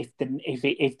Saturday, if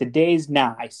the day's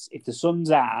nice, if the sun's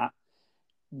out,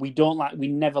 we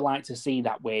never like to see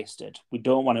that wasted. We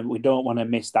don't want to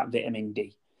miss that vitamin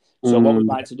D. So what we Mm,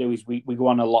 like to do is we go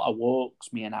on a lot of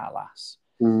walks, me and our lass.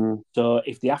 mm, So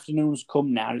if the afternoons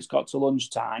come now, it's got to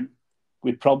lunchtime.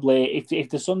 We'd probably, if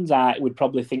the sun's out, we'd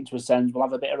probably think to ourselves, we'll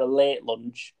have a bit of a late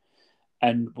lunch,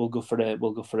 and we'll go for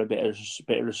a bit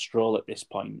of a stroll at this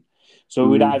point. So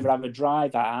we'd mm. either have a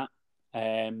drive out,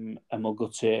 and we'll go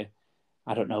to,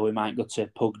 I don't know, we might go to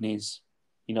Pugneys,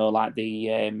 like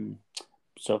the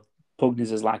so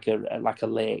Pugneys is like a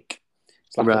lake.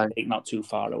 It's like a Right. lake not too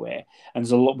far away, and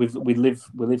there's a lot. We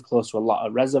live close to a lot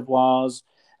of reservoirs.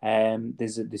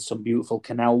 There's some beautiful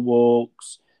canal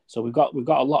walks. So we've got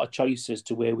a lot of choices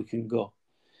to where we can go.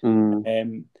 Mm,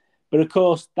 Um, but of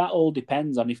course, that all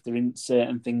depends on if there are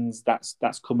certain things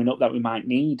that's coming up that we might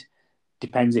need.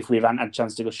 Depends if we haven't had a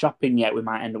chance to go shopping yet. We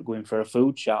might end up going for a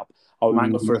food shop, or we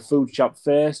might go mm, for a food shop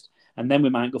first, and then we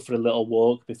might go for a little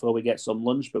walk before we get some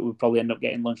lunch. But we'll probably end up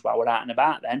getting lunch while we're out and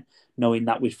about then, knowing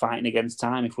that we're fighting against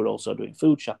time if we're also doing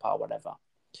food shop or whatever.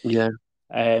 yeah.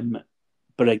 Um,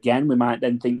 but again, we might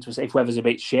then think to us if weather's a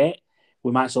bit shit,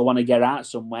 we might still want to get out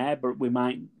somewhere, but we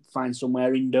might find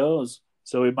somewhere indoors.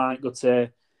 So we might go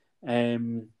to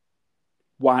um,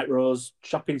 White Rose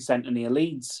Shopping Centre near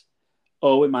Leeds,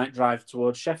 or we might drive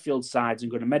towards Sheffield sides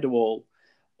and go to Meadowhall,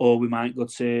 or we might go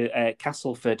to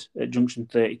Castleford at Junction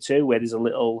 32, where there's a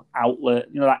little outlet,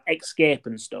 like Escape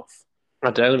and stuff. I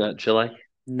don't actually.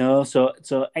 No, so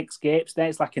Escapes there.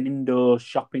 It's like an indoor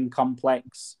shopping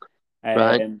complex,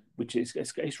 Right. which is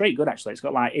it's really good actually. It's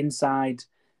got like inside,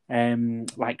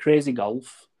 like Crazy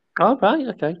Golf. Oh, right.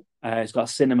 Okay. It's got a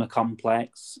cinema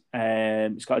complex.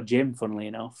 It's got a gym, funnily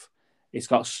enough. It's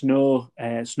got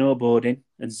snowboarding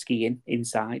and skiing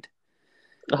inside.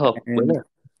 Oh, Um, winner.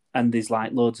 and there's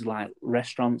like loads of like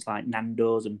restaurants like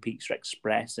Nando's and Pizza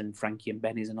Express and Frankie and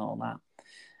Benny's and all that.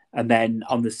 And then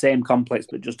on the same complex,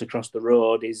 but just across the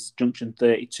road, is Junction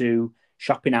 32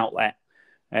 shopping outlet.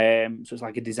 So it's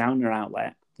like a designer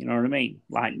outlet. You know what I mean?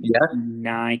 Like Yeah.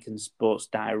 Nike and Sports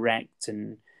Direct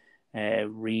and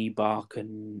Reebok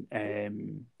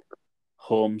and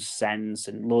Home Sense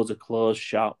and loads of clothes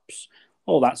shops,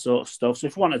 all that sort of stuff. So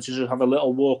if we wanted to just have a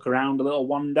little walk around, a little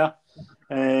wander,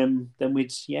 then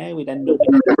we'd end up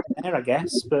there, I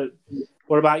guess. But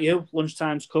what about you?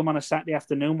 Lunchtime's come on a Saturday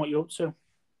afternoon. What you up to?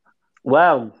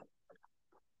 Well,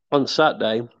 on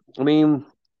Saturday, I mean,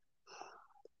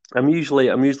 I'm usually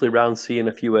around seeing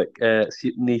a few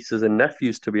nieces and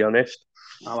nephews, to be honest.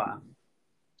 Oh, wow.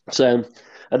 So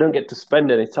I don't get to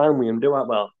spend any time with them, do I?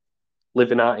 Well,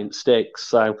 living out in sticks,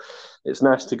 so it's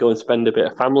nice to go and spend a bit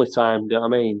of family time. Do you know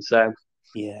what I mean? So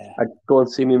Yeah, I go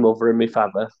and see my mother and my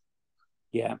father,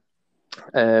 yeah.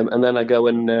 and then I go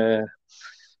and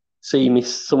see me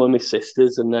some of my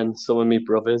sisters, and then some of my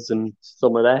brothers and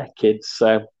some of their kids.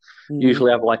 So Mm,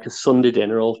 usually have like a Sunday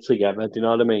dinner all together. Do you know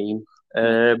what I mean?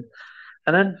 yeah.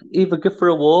 And then either go for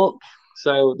a walk.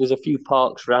 So there's a few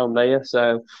parks around there.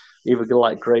 So either go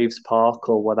like Graves Park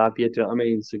or what have you. Do you know what I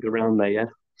mean? So go around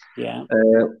there. Yeah.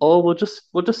 Or we'll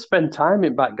just spend time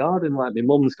in back garden. Like my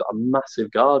mum's got a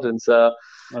massive garden, so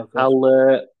Oh, good.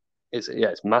 I'll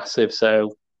it's massive.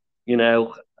 So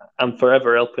I'm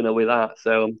forever helping her with that.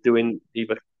 So I'm doing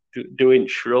either doing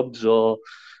shrubs or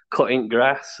cutting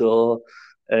grass or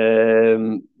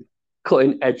um,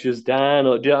 cutting edges down,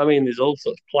 or do you know what I mean? There's all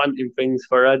sorts of planting things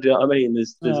for her. Do you know what I mean?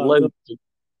 There's Oh, loads.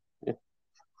 good.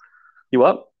 You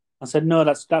what? I said, no,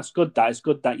 that's good. That it's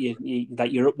good that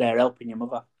that you're up there helping your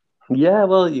mother. Yeah,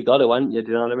 well, you got to, haven't you?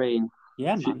 Do you know what I mean?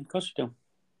 Yeah, man. Of course you do.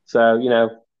 So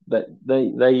that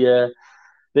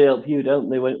they help you, don't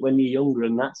they, when you're younger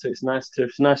and that. So it's nice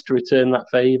to return that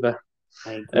favour.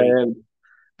 I agree. Um,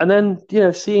 and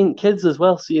then seeing kids as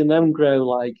well, seeing them grow,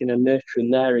 like nurturing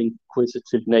their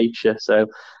inquisitive nature. So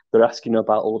they're asking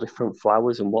about all different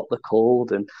flowers and what they're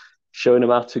called, and showing them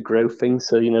how to grow things.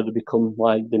 So they become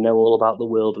like they know all about the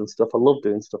world and stuff. I love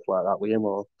doing stuff like that with him,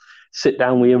 or sit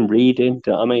down with him reading.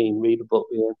 Do you know what I mean? Read a book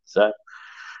with him. So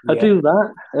I Yeah. do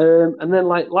that, and then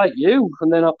like you,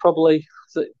 and then I'll probably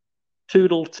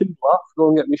toodle off, go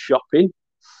and get me shopping.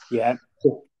 Yeah.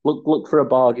 Look for a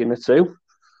bargain or two.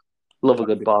 Love a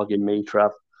good bargain, me, Trav.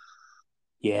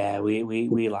 Yeah. We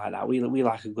like that. We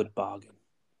like a good bargain.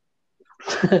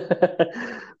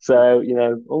 So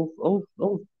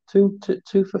two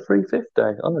for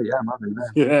 350. Oh yeah, I'm having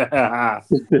Yeah.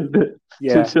 them. Do you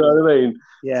Yeah. know what I mean?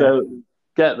 Yeah. So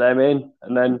get them in,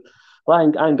 and then well,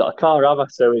 I ain't got a car, have I?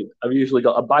 So I've usually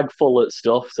got a bag full of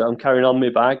stuff. So I'm carrying on my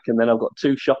back, and then I've got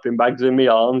two shopping bags in my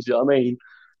arms. You know what I mean?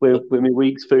 With my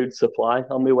week's food supply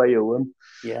on my way home.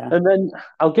 Yeah. And then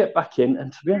I'll get back in,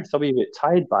 and to be honest, I'll be a bit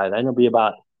tired by then. I'll be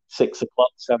about 6 o'clock,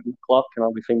 7 o'clock, and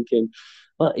I'll be thinking,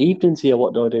 well, evening's here,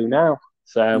 what do I do now?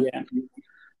 So Yeah.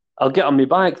 I'll get on my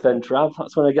bike then, Trav.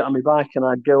 That's when I get on my bike and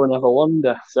I'd go and have a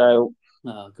wander. So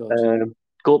Oh, good. um,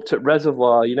 go up to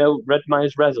Reservoir, Red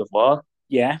Miles Reservoir.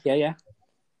 Yeah. Yeah. Yeah.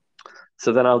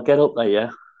 So then I'll get up there,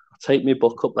 I'll take my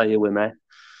book up there with me,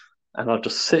 and I'll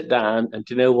just sit down. And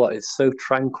do you know what? It's so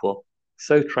tranquil,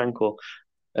 so tranquil.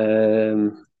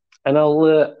 And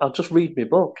I'll just read my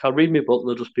book. I'll read my book.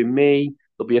 There'll just be me.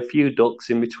 There'll be a few ducks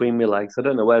in between my legs. I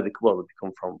don't know where they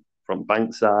come from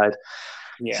Bankside.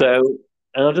 Yeah. So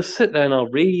and I'll just sit there and I'll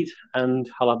read, and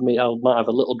I might have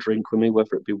a little drink with me,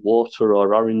 whether it be water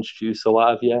or orange juice or what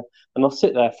have you. And I'll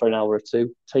sit there for an hour or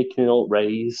two, taking in all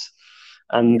rays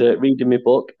and Yeah. reading my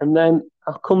book, and then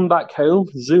I'll come back home,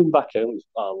 zoom back home.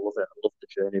 Oh, I love it. I love the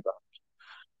journey back.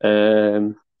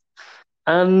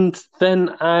 And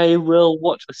then I will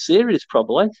watch a series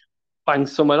probably, bang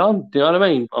something on. Do you know what I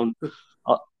mean?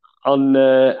 On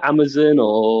Amazon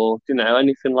or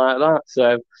anything like that.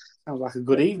 So, Sounds like a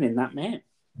good evening, that mate.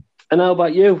 and how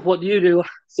about you? What do you do?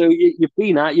 So you've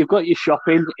been out, you've got your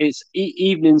shopping. It's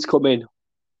evenings coming.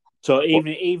 So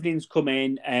evenings come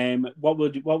in.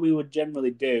 What we would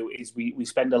generally do is we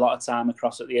spend a lot of time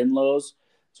across at the in-laws.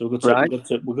 So Right. we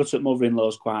go to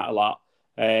mother-in-laws quite a lot.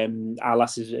 Our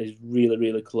lass is really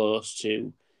really close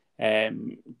to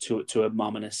her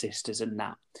mom and her sisters and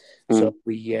that. Mm, So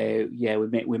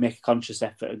we make a conscious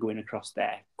effort of going across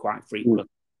there quite mm, frequently.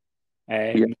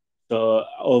 yeah. So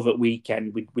over the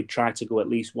weekend we try to go at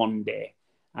least one day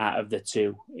out of the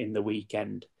two in the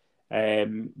weekend.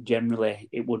 Generally,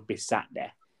 it would be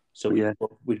Saturday, so Yeah.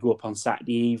 we'd go up on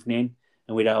Saturday evening,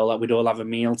 and we'd all have a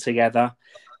meal together.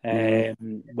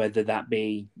 Mm, Whether that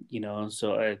be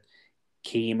sort of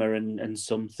keema and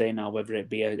something, or whether it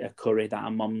be a curry that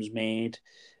our mum's made,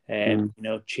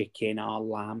 mm, chicken or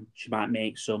lamb. She might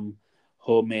make some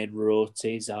homemade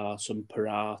rotis or some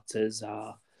paratas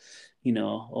or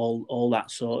all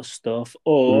that sort of stuff.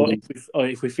 Or mm,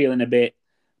 if we're feeling a bit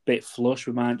flush,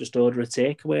 we might just order a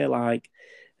takeaway,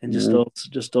 and mm,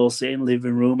 just all sit in the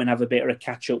living room and have a bit of a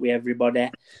catch up with everybody.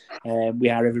 We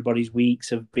how everybody's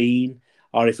weeks have been,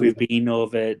 or if we've been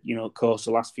over, course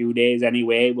the last few days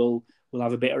anyway, we'll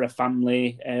have a bit of a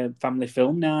family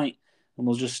film night, and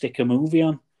we'll just stick a movie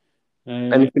on. Uh,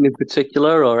 Anything in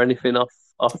particular, or anything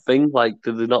off thing? Like,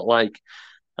 do they not like,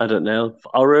 I don't know,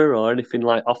 horror or anything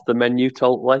like off the menu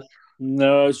totally?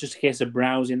 No, it's just a case of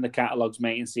browsing the catalogs,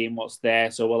 mate, and seeing what's there.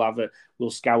 So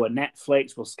we'll scour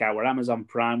Netflix, we'll scour Amazon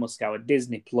Prime, we'll scour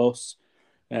Disney Plus,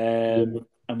 Yeah.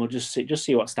 and we'll just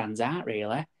see what stands out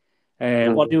really.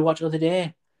 What Mm. did we watch the other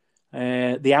day?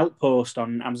 The Outpost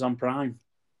on Amazon Prime.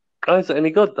 Oh, is it any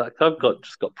good? That I've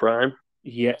just got Prime.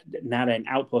 Yeah, now then,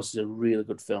 Outpost is a really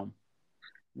good film.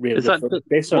 Really Is good that film,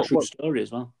 based on a what true what story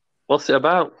as well. what's it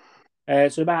about?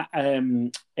 So about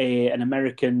an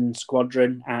American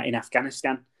squadron in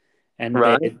Afghanistan, and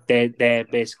Right, they're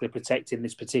basically protecting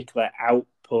this particular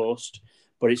outpost,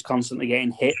 but it's constantly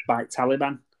getting hit by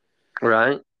Taliban.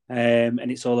 right.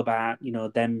 and it's all about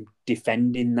them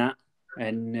defending that,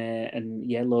 and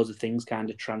yeah, loads of things kind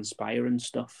of transpire and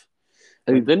stuff.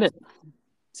 Who's in it?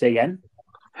 Say again.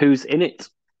 Who's in it?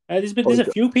 There's a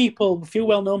few people, a few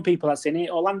well-known people that's in it.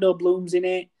 Orlando Bloom's in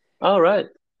it. All right.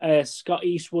 Scott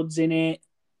Eastwood's in it.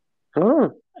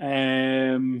 Oh.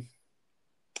 And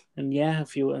yeah, a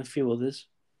few others.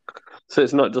 So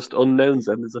it's not just unknowns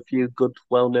then. There's a few good,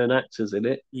 well-known actors in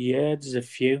it. Yeah, there's a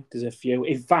few.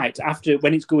 In fact, after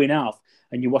when it's going off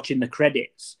and you're watching the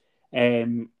credits,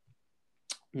 one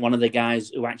of the guys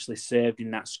who actually served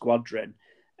in that squadron,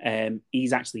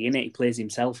 he's actually in it. He plays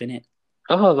himself in it.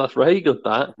 Oh, that's very good,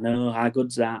 that. No, how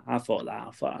good's that? I thought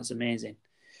that was amazing.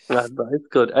 That is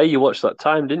good. Hey, you watched that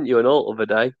Time, didn't you, an alt other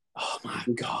day? Oh, my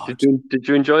God. Did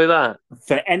you enjoy that?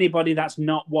 For anybody that's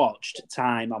not watched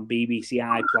Time on BBC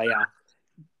iPlayer,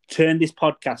 turn this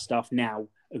podcast off now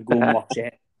and go and watch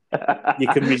it.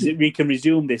 We can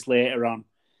resume this later on.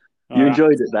 You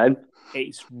enjoyed it then?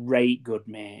 It's right good,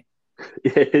 mate.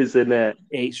 It is, isn't it?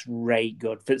 It's right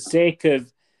good. For the sake of,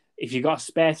 if you've got a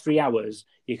spare 3 hours,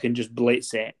 you can just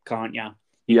blitz it, can't you?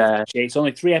 Yeah. It's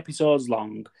only 3 episodes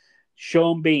long.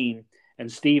 Sean Bean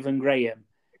and Stephen Graham,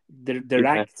 their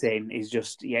acting is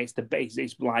just it's the best.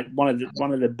 It's like one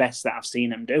of the best that I've seen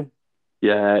them do.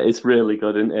 Yeah, it's really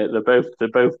good, isn't it? They're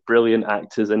both brilliant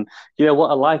actors, and you know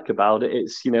what I like about it?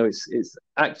 It's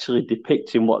actually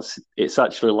depicting what it's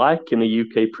actually like in a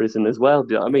UK prison as well.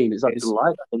 Do you know what I mean? It's actually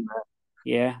like that in there.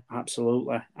 Yeah,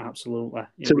 absolutely.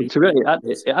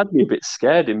 It had me a bit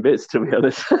scared in bits, to be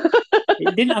honest.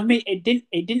 It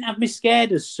didn't have me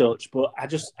scared as such, but I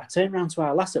turned around to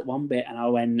our lass at one bit and I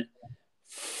went,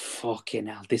 "Fucking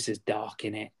hell, this is dark,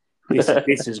 innit?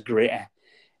 This is gritty."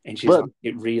 And she's like,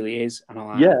 "It really is." And I'm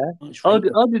like, "Yeah."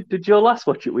 Did your lass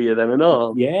watch it with you then and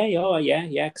all? Yeah.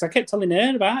 Because I kept telling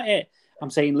her about it. I'm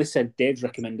saying, "Listen, Dave's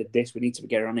recommended this. We need to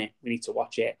get on it. We need to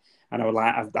watch it." And I was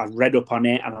like, I've read up on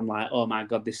it, and I'm like, "Oh my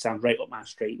God, this sounds right up my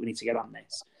street. We need to get on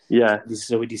this." Yeah.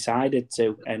 So we decided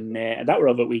to, and that were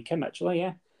over the weekend actually.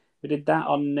 Yeah, we did that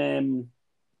on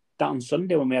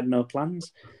Sunday when we had no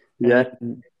plans. Yeah.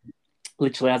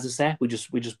 Literally, as I say, we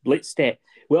just blitzed it.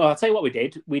 Well, I'll tell you what we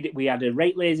did. We had a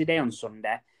right lazy day on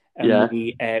Sunday, and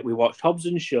we watched Hobbs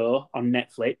and Shaw on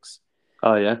Netflix.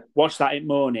 Oh yeah. Watched that in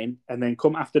morning, and then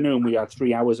come afternoon we had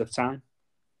 3 hours of time.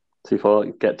 So you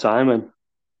thought, get time on.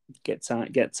 Get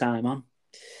time on.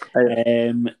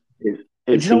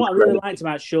 Do you know what I really liked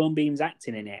about Sean Bean's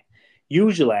acting in it?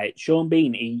 Usually, Sean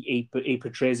Bean he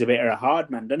portrays a bit of a hard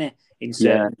man, doesn't he, in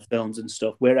certain films and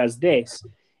stuff. Whereas this,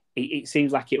 it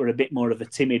seems like it were a bit more of a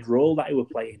timid role that he were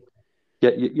playing.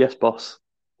 Yeah, yes, boss.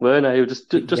 Weren't I?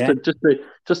 Just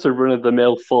a run of the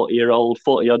mill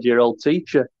 40-odd-year-old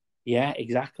teacher. Yeah,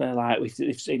 exactly. Like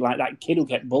that kid who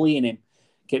kept bullying him,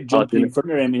 kept jumping in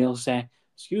front of him, and he'll say,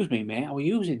 "Excuse me, mate, are we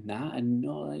using that?" And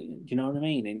you know what I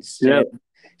mean? It's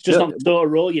just not the sort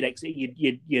of role you'd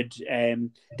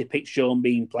depict Sean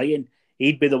Bean playing.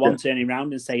 He'd be the one turning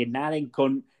around and saying, "Nah, then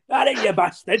cunt, nah, then you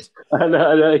bastard." I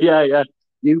know, yeah.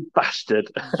 You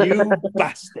bastard. You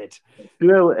bastard. You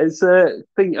know, it's a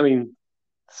thing, I mean,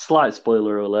 slight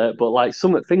spoiler alert, but like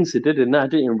some of the things they did in there, I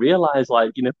didn't even realise,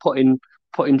 like, putting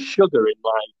sugar in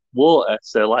like water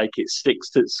so like it sticks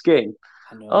to the skin.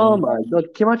 Oh my God,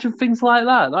 can you imagine things like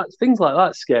that? Things like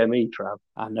that scare me, Trav.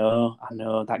 I know.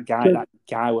 That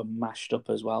guy was mashed up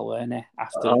as well, weren't he?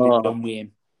 After they'd done with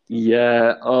him.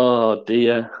 Yeah. Oh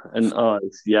dear. And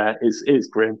it's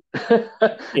grim.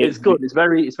 It's good. It's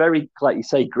very like you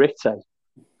say, gritty.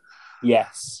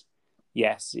 Yes.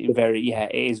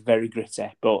 It is very gritty,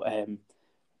 but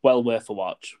well worth a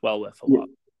watch.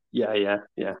 Yeah.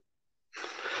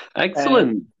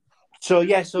 Excellent. So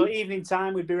evening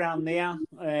time we'd be around there,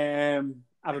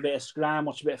 have a bit of scram,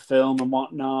 watch a bit of film and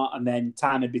whatnot, and then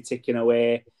time would be ticking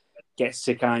away. Gets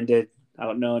to kind of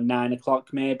 9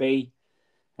 o'clock maybe.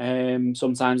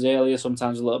 Sometimes earlier,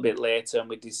 sometimes a little bit later, and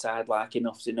we decide like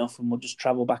enough's enough and we'll just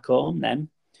travel back home then.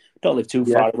 Don't live too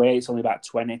far away. It's only about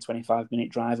 20-25 minute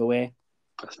drive away.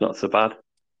 That's not so bad.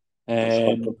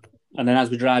 And then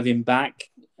as we're driving back,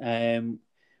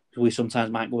 we sometimes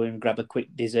might go and grab a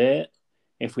quick dessert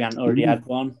if we hadn't already had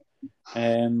one.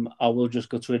 Or we'll just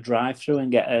go to a drive-through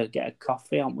and get a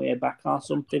coffee on the way back or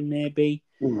something maybe.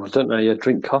 I don't know. You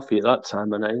drink coffee at that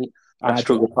time of night. I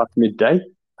struggle past midday.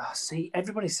 See,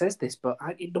 everybody says this, but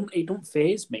it don't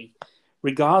faze me.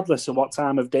 Regardless of what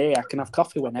time of day, I can have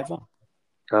coffee whenever.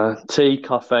 Tea,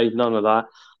 coffee, none of that.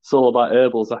 It's all about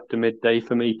herbals after midday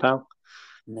for me, pal.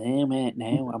 No, mate,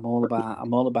 no. I'm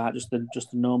all about just a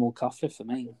normal coffee for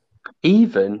me.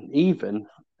 Even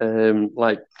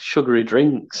like sugary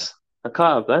drinks, I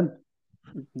can't have them.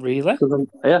 Really?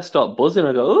 I start buzzing.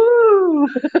 I go, ooh!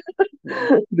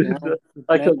 No,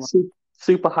 Like no. I'm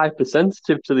super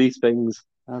hypersensitive to these things.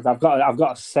 I've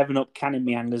got a 7 Up can in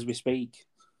my hand as we speak.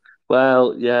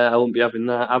 Well, yeah, I won't be having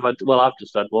that. I've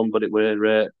just had one, but it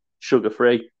were sugar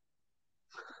free.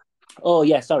 Oh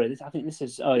yeah, sorry. I think this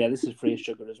is. Oh yeah, this is free of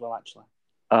sugar as well, actually.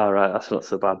 All right, that's not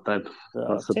so bad then.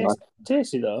 Not so bad.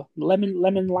 Tasty though.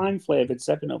 Lemon lime flavored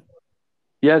 7 Up.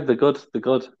 Yeah, they're good. They're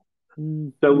good.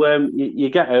 Mm. So you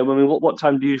get home. I mean, what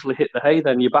time do you usually hit the hay?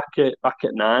 Then you're back at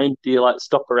 9. Do you like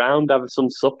stop around, have some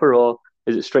supper, or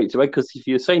is it straight to bed? Because if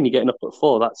you're saying you're getting up at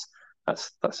 4,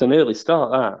 that's an early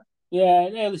start. That. Yeah,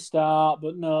 an early start,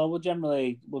 but no, we'll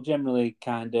generally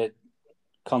kind of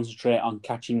concentrate on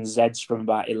catching Zeds from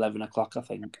about 11 o'clock, I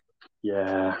think.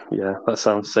 Yeah, yeah, that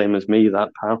sounds same as me, that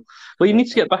pal. Well, you need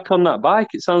to get back on that bike.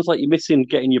 It sounds like you're missing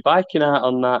getting your biking out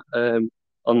on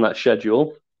that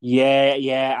schedule. Yeah,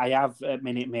 yeah, I have a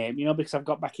minute, mate. Because I've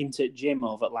got back into gym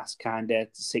over the last kind of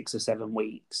 6 or 7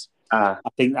 weeks. Ah,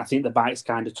 I think the bike's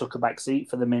kind of took a back seat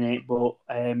for the minute, but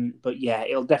yeah,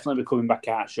 it'll definitely be coming back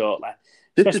out shortly,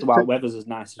 this is especially while the weather's as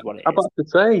nice as what it I'm is. about to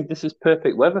say this is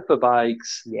perfect weather for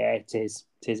bikes. Yeah, it is.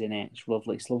 It is in it. It's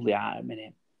lovely. It's lovely out at a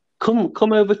minute. Come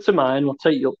over to mine. We'll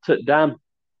take you up to Dam.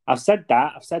 I've said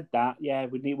that. I've said that. Yeah,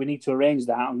 we need to arrange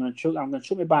that. I'm gonna chuck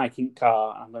my bike in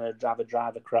car. I'm gonna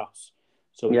drive across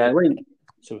so we Yeah, can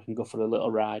wait. go for a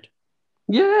little ride.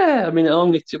 Yeah, I mean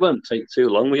it won't take too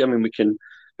long. I mean we can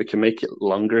make it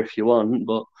longer if you want,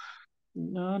 but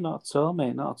No, not at all,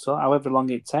 mate. Not at all. However long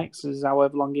it takes is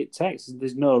however long it takes.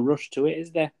 There's no rush to it,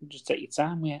 is there? Just take your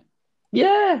time with it.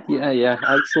 yeah,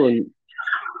 excellent.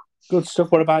 Good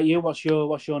stuff. What about you? What's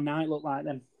your night look like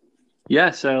then?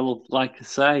 Yeah, so like I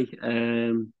say,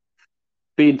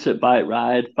 been to a bike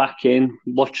ride, back in,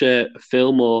 watch a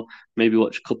film or maybe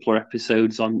watch a couple of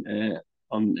episodes on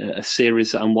a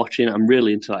series that I'm watching. I'm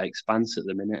really into that Expanse at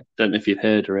the minute. Don't know if you've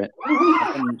heard of it.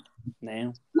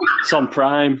 Now. It's on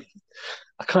Prime.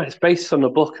 I can't. It's based on a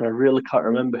book, and I really can't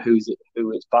remember who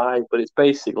it's by. But it's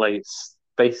based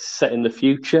set in the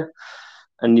future,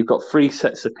 and you've got 3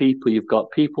 sets of people. You've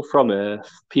got people from Earth,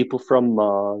 people from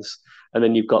Mars, and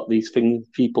then you've got these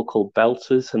people called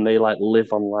Belters, and they like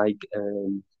live on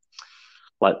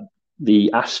like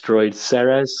the asteroid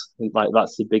Ceres, like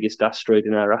that's the biggest asteroid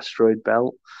in our asteroid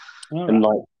belt, All and right.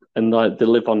 like they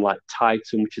live on like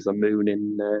Titan, which is a moon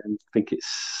in I think it's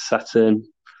Saturn,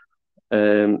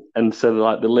 and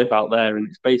so they live out there, and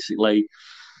it's basically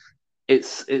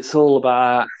it's all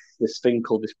about this thing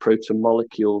called this proton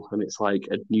molecule, and it's like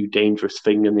a new dangerous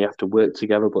thing, and they have to work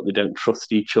together, but they don't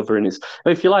trust each other. And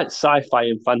if you like sci-fi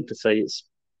and fantasy,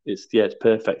 it's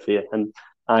perfect for you, and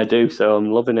I do, so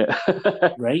I'm loving it.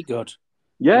 Very good.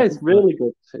 Yeah, Very it's good. really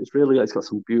good. It's really good. It's got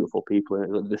some beautiful people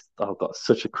in it. I've got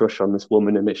such a crush on this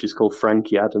woman in it. She's called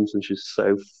Frankie Adams, and she's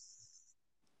so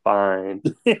fine.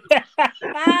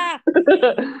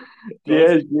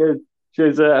 Good. Yeah.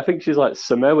 She's. I think she's like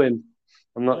Samoan.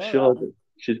 I'm not All sure, right. but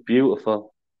she's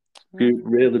beautiful, Mm,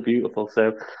 really beautiful.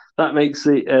 So that makes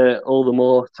it all the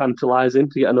more tantalising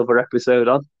to get another episode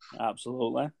on.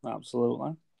 absolutely.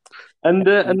 Absolutely. And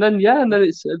then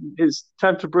it's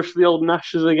time to brush the old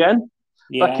gnashes again.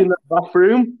 Back Yeah. in the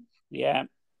bathroom, Yeah.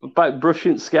 back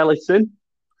brushing skeleton.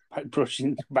 Back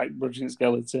brushing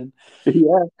skeleton.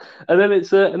 Yeah, and then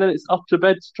it's off to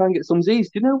bed to try and get some Z's.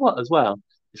 Do you know what? As well,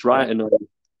 it's right What? annoying.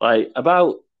 Like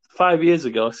about 5 years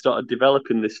ago, I started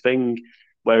developing this thing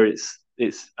where it's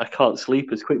I can't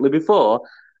sleep as quickly. Before,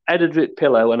 I'd a drip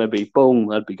pillow and I'd be boom,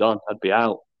 I'd be gone, I'd be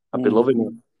out, I'd be loving it.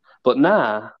 Mm. But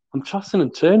now I'm tossing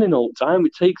and turning all the time.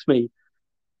 It takes me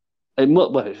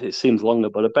it seems longer,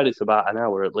 but I bet it's about an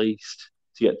hour at least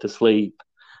to get to sleep.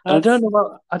 And That's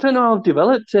I don't know how I've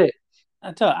developed it.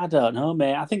 I don't know,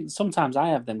 mate. I think sometimes I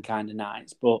have them kind of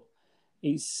nights, but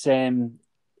it's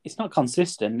not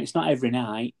consistent. It's not every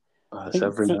night. Oh, I it's think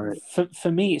every night.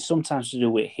 for me, it's sometimes to do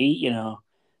with heat. Uh,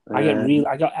 I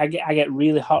get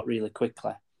really hot really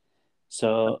quickly.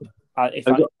 So if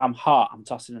I've got I'm hot, I'm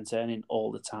tossing and turning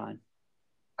all the time.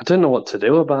 I don't know what to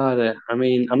do about it. I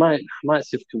mean, I might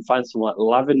see if I can find some like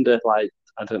lavender, like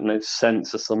I don't know,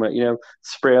 scents or something.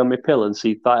 Spray on my pillow and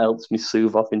see if that helps me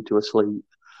soothe off into a sleep.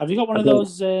 Have you got one I of don't.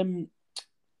 those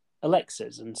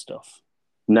Alexas and stuff?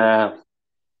 Nah,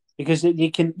 Because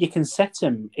you can set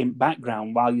them in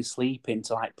background while you're sleeping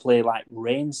to like play like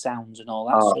rain sounds and all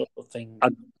that uh, sort of thing.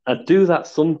 I do that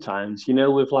sometimes.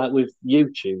 With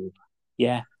YouTube,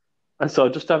 Yeah, and so I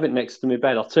just have it next to my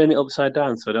bed. I'll turn it upside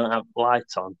down so I don't have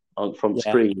light on from yeah.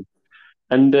 screen.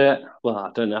 And well,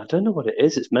 I don't know. I don't know what it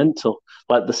is. It's mental.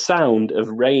 Like the sound of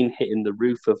rain hitting the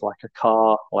roof of like a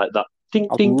car, like that. Ding,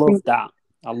 I'd ding, ding. love that.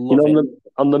 I You love know, it.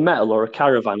 on the metal or a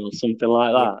caravan or something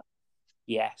like Yeah, that.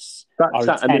 yes. That's Or a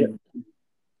that, and then, tent.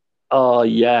 oh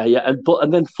yeah, yeah,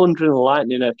 and then thunder and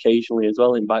lightning occasionally as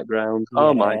well in background.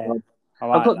 Oh my Yeah, god, I I've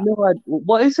like got that. no idea.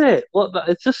 What is it?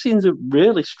 It just seems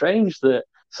really strange that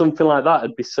something like that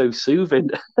would be so soothing.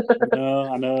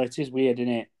 I know, it is weird,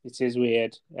 isn't it? It is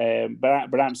weird.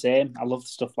 But I'm saying I love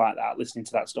stuff like that, listening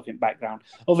to that stuff in background.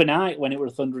 Overnight, when it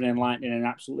was thundering and lightning and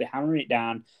absolutely hammering it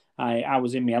down, I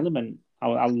was in my element. I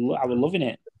was loving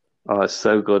it. Oh, it's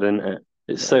so good, isn't it?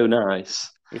 It's Yeah, so nice.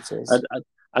 it I, is. I,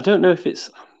 I don't know if it's.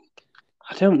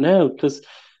 I don't know because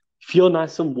if you're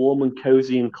nice and warm and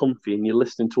cozy and comfy and you're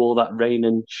listening to all that rain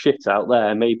and shit out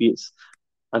there, maybe it's,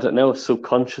 I don't know, a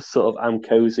subconscious sort of I'm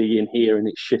cozy in here and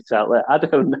it's shit out there. I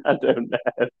don't know. I don't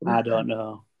know. I don't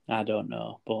know. I don't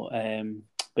know.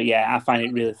 But yeah, I find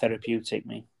it really therapeutic,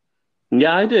 me.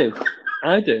 Yeah, I do.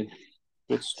 I do.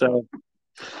 Good stuff. So,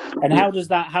 And yeah.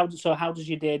 how does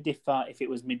your day differ if it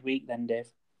was midweek then, Dave?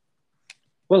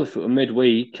 Well, if it were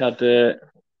midweek,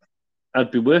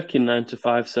 I'd be working 9 to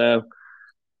 5, so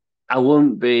I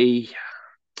wouldn't be.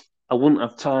 I wouldn't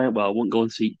have time. Well, I wouldn't go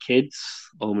and see kids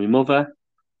or my mother.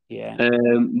 Yeah.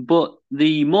 But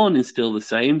the morning's still the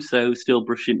same, so still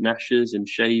brushing gnashes and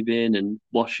shaving and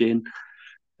washing.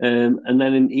 And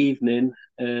then in the evening,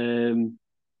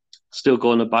 still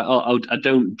going about. I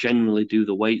don't generally do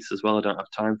the weights as well. I don't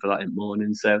have time for that in the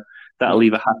morning, so that'll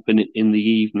either happen in the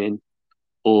evening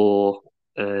or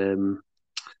um,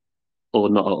 or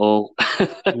not at all.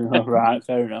 All right,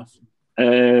 fair enough.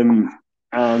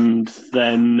 And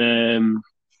then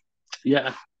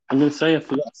yeah, I'm gonna say I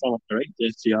forgot to sound like a right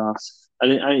dirty arse. I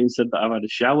ain't said that I've had a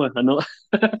shower. I know,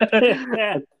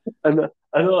 Yeah.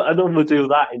 I normally do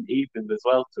that in the evening as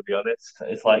well. To be honest,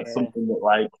 it's like Yeah. something that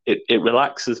like it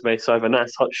relaxes me. So I have a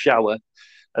nice hot shower,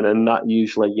 and then that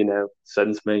usually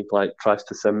sends me like tries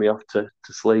to send me off to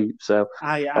sleep. So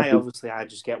I I think obviously I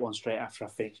just get one straight after I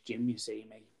finish gym, you see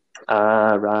me.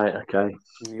 right, okay,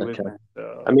 You with okay. me?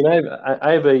 I So, mean,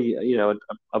 I have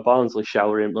a Barnsley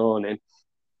shower in the morning.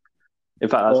 In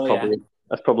fact, oh yeah.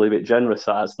 that's probably a bit generous.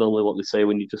 That's normally what they say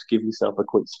when you just give yourself a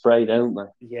quick spray, don't they?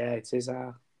 Yeah, it is.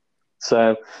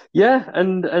 So yeah,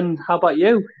 and how about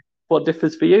you? What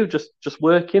differs for you? Just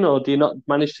working, or do you not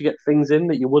manage to get things in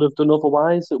that you would have done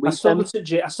otherwise at weekend?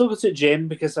 I still go to gym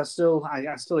because I still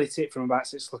hit it from about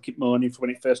 6 o'clock in the morning for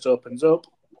when it first opens up.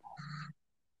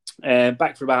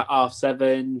 Back for about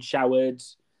 7:30, showered,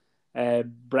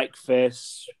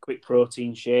 breakfast, quick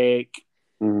protein shake,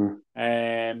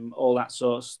 Mm, all that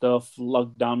sort of stuff.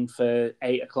 Logged on for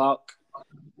 8 o'clock.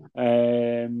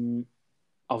 Um,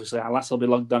 Obviously, our lass will be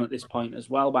logged on at this point as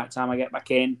well by the time I get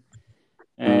back in.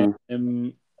 mm,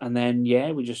 And then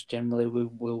yeah, we just generally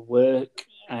will work.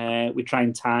 We try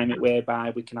and time it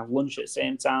whereby we can have lunch at the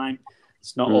same time.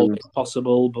 It's not mm, always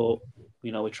possible, but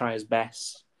we try as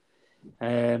best.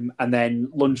 And then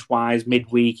lunch wise,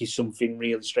 midweek is something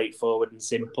really straightforward and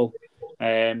simple.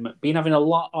 Been having a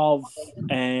lot of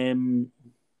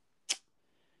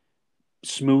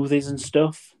smoothies and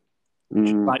stuff,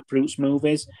 mm. like fruit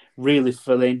smoothies, really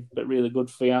filling but really good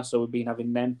for you. So we've been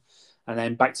having them, and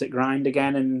then back to grind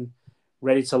again and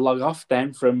ready to log off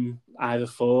then from either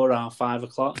 4 or 5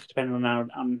 o'clock, depending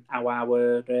on how our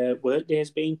work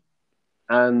day's been.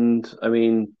 And I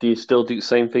mean, do you still do the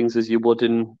same things as you would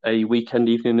in a weekend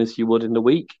evening as you would in the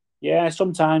week? Yeah,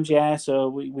 sometimes, yeah. So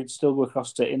we'd still go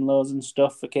across to in-laws and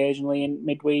stuff occasionally in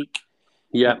midweek,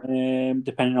 Yeah.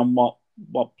 depending on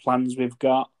what plans we've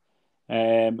got.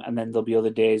 And then there'll be other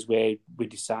days where we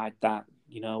decide that,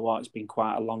 you know what, it's been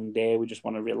quite a long day. We just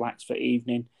want to relax for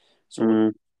evening. So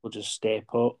Mm. we'll just stay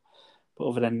put. But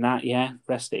other than that, yeah,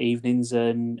 rest of evenings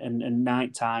and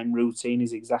nighttime routine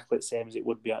is exactly the same as it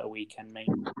would be at a weekend, mate.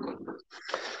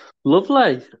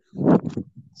 Lovely.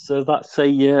 So that's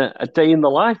a day in the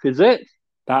life, is it?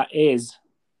 That is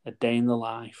a day in the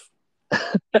life.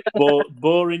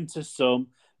 Boring to some,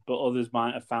 but others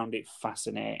might have found it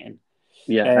fascinating.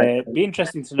 Yeah. Be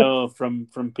interesting to know from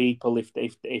people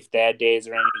if their days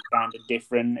are any kind of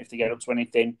different, if they get up to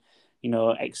anything,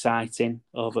 exciting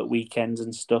over weekends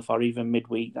and stuff, or even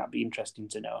midweek. That'd be interesting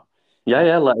to know. Yeah, Uh,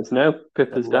 yeah. Let us know.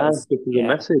 Pip us let down. us, Pip us a yeah,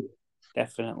 message.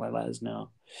 definitely let us know.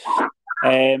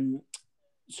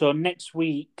 So next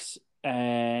week's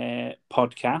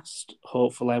podcast,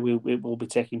 hopefully, it will be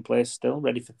taking place still,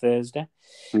 ready for Thursday.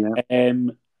 Yeah.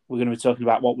 We're going to be talking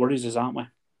about what worries us, aren't we?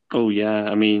 Oh yeah.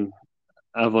 I mean,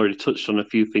 I've already touched on a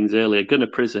few things earlier. Going to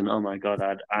prison. Oh my god,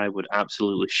 I would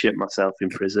absolutely shit myself in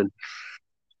prison.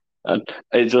 And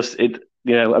I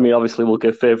mean, obviously we'll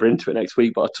go further into it next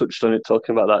week, but I touched on it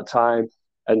talking about that time,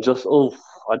 and just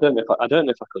I don't know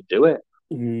if I could do it.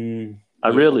 I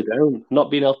really don't.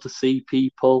 Not being able to see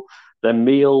people, their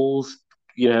meals,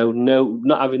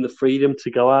 not having the freedom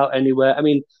to go out anywhere. I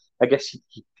mean, I guess,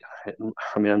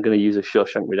 I'm going to use a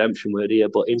Shawshank Redemption word here,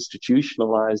 but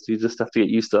institutionalized, you just have to get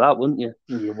used to that, wouldn't you?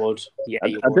 You would. Yeah, I,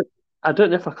 you I, would. don't, I don't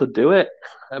know if I could do it.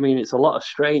 I mean, it's a lot of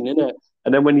strain, isn't it?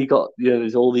 And then when you got,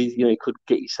 there's all these, you could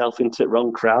get yourself into the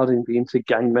wrong crowd and be into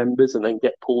gang members and then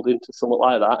get pulled into something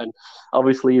like that. And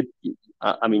obviously,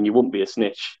 I mean, you wouldn't be a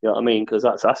snitch, you know what I mean? Because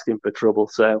that's asking for trouble.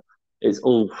 So it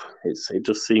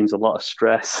just seems a lot of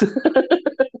stress.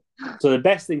 So the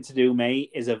best thing to do,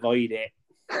 mate, is avoid it.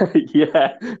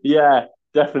 Yeah,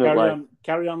 definitely.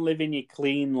 Carry on living your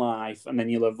clean life, and then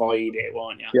you'll avoid it,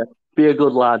 won't you? Yeah, be a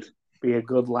good lad. Be a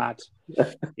good lad.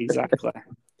 Exactly.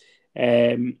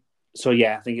 So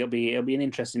yeah, I think it'll be an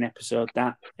interesting episode.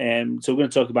 That so we're going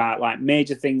to talk about like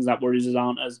major things that worries us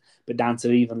aren't us, but down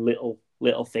to even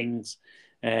little things.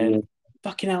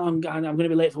 Fucking hell, I'm going to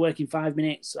be late for work in 5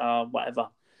 minutes or whatever.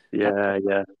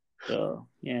 Yeah. So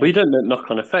yeah. Well, you don't know knock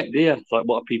on effect, do you? It's like,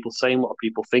 what are people saying? What are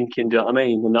people thinking? Do you know what I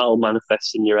mean? And that'll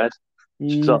manifest in your head,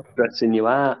 start stressing you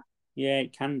out. Yeah,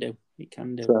 it can do. It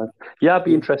can do. So, yeah, it'd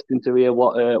be interesting to hear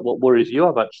what worries you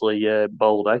have actually,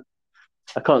 Baldy.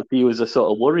 I can't see you as a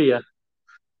sort of worrier.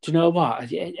 Do you know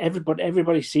what?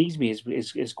 Everybody sees me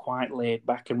as quite laid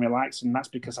back and relaxed, and that's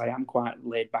because I am quite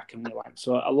laid back and relaxed.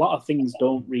 So a lot of things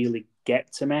don't really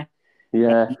get to me.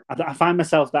 Yeah. I find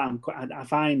myself that I'm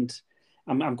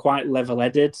quite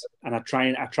level-headed, and I try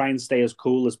and stay as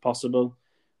cool as possible.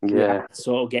 Yeah.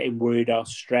 Sort of getting worried or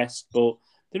stressed, but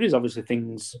there is obviously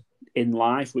things in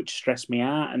life which stress me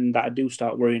out and that I do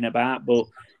start worrying about. But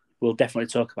we'll definitely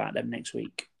talk about them next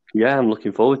week. Yeah, I'm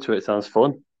looking forward to it. Sounds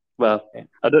fun. Well, Okay.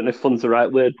 I don't know if fun's the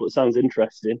right word, but it sounds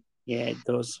interesting. Yeah, it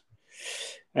does.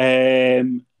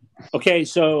 Okay,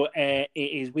 so it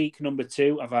is week number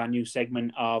 2 of our new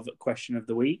segment of Question of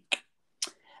the Week.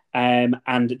 And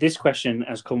this question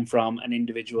has come from an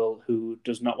individual who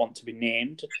does not want to be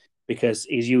named because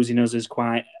he's using us as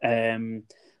quite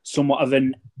somewhat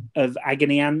of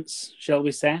agony ants, shall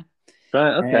we say?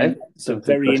 Right. Okay. It's a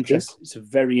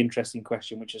very interesting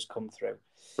question which has come through.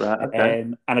 Right. Okay.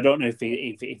 And I don't know if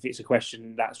it's a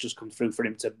question that's just come through for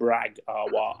him to brag or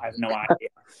what. I have no idea.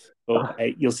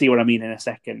 But you'll see what I mean in a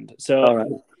second. So All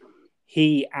right.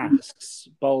 He asks,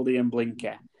 Baldy and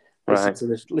Blinker,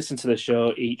 listen to the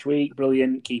show each week.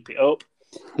 Brilliant. Keep it up.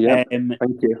 Yeah.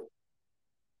 Thank you.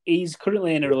 He's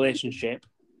currently in a relationship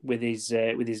with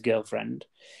his girlfriend,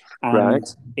 and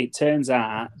it turns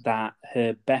out that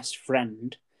her best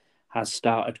friend has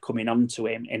started coming on to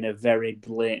him in a very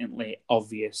blatantly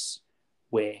obvious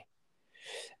way,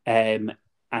 and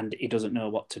he doesn't know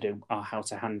what to do or how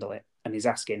to handle it. And he's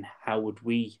asking, how would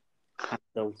we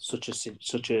handle such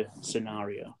a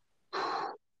scenario?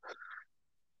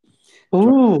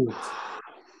 Ooh.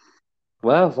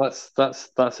 Well,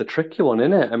 that's a tricky one,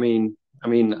 isn't it? I mean,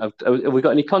 have we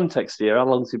got any context here? How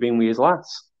long's he been with his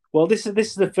lass? Well, this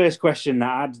is the first question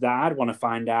that I'd want to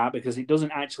find out because it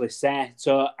doesn't actually say.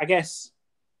 So I guess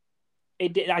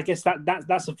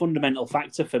that's a fundamental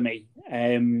factor for me.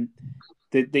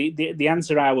 The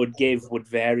answer I would give would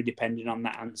vary depending on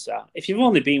that answer. If you've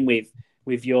only been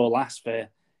with your lass for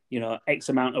X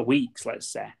amount of weeks, let's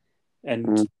say,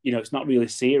 and it's not really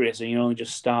serious and you're only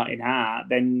just starting out,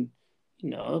 then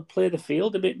play the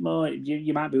field a bit more.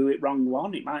 You might be with the wrong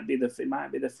one. It might be the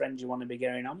friend you want to be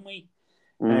going on with.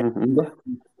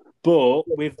 But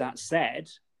with that said,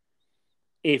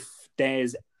 if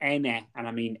there's any, and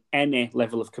I mean any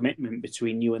level of commitment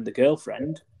between you and the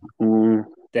girlfriend,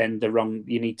 then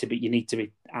you need to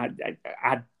be.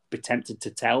 I'd be tempted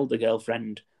to tell the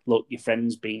girlfriend, look, your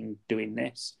friend's been doing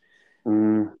this,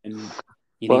 and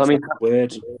you need to have a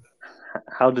word.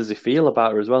 How does he feel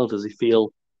about her as well? Does he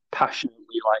feel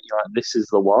passionately like this is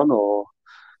the one, or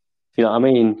you know what I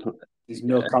mean? There's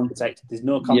no context. There's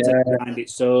no context behind it.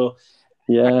 So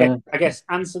I guess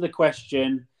answer the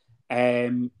question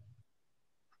in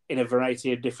a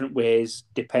variety of different ways,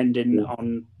 depending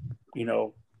on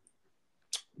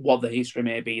what the history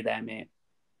may be there, mate.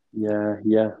 Yeah.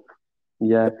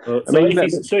 So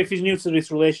if he's new to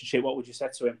this relationship, what would you say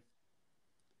to him?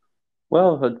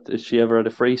 Well, has she ever had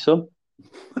a threesome?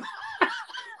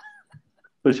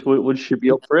 Would she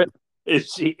be up for it?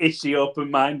 Is she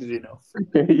open-minded enough?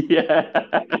 Yeah.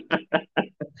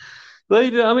 Well,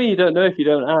 you know what I mean. You don't know if you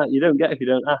don't ask. You don't get if you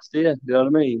don't ask, do you? Do you know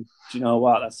what I mean? Do you know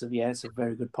what? It's a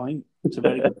very good point. It's a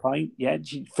very good point. Yeah,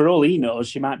 for all he knows,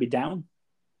 she might be down.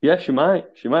 Yeah, she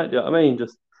might. Do you know what I mean?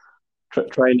 Just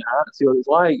trying it out, see what it's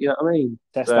like. You know what I mean?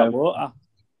 Test that water.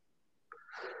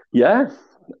 Yeah.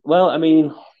 Well, I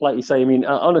mean, like you say, I mean,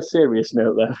 on a serious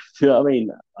note, though, do you know what I mean?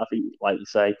 I think, like you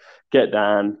say, get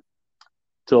down,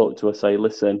 talk to her, say,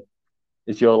 listen,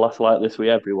 is your lass like this with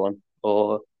everyone,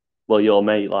 or well, your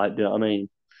mate, like, do you know what I mean?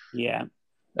 Yeah,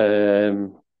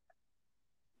 Um,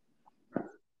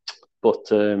 but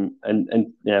and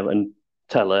you know, and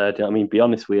tell her, do you know what I mean? Be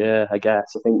honest with her, I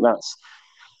guess. I think that's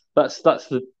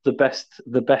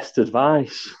the best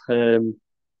advice. yeah,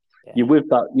 You're with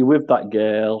that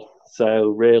girl, so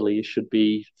really you should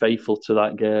be faithful to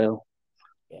that girl,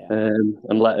 yeah,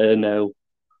 and let her know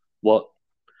what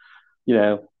you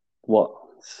know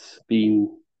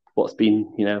been what's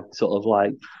been sort of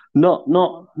like not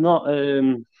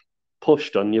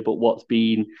pushed on you, but what's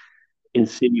been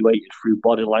insinuated through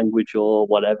body language or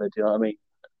whatever. Do you know what I mean?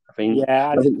 I think yeah.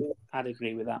 I think I'd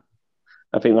agree with that.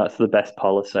 I think that's the best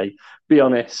policy. Be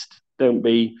honest. Don't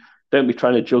be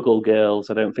trying to juggle girls.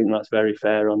 I don't think that's very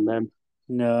fair on them.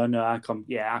 No, no, I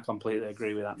completely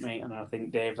agree with that, mate. And I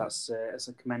think Dave, that's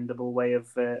a commendable way of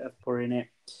putting it.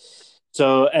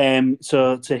 So,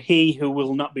 so to he who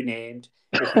will not be named,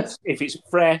 if it's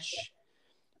fresh,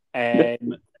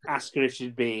 ask her if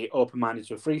she'd be open minded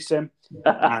to a threesome,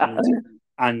 and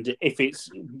and if it's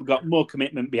got more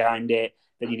commitment behind it,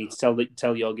 then you need to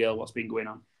tell your girl what's been going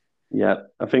on. Yeah,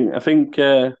 I think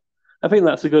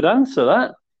that's a good answer.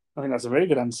 That I think that's a very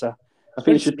good answer. I It's a think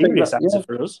very you should take serious that. answer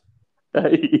for us. Yeah,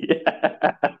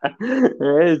 yeah,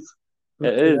 it is.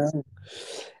 It is.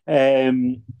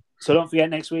 So don't forget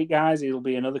next week, guys. It'll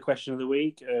be another question of the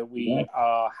week. Yeah. We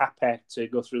are happy to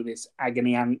go through this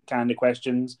agony aunt kind of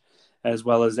questions, as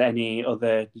well as any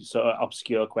other sort of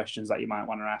obscure questions that you might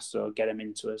want to ask. So get them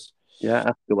into us. Yeah,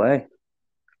 ask away.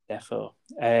 Therefore,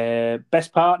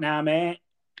 best part now, mate.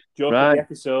 Joke of the Right,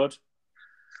 episode.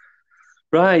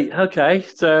 right. Okay,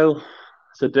 so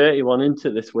it's a dirty one into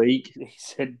this week.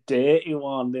 It's a dirty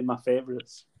one. They're my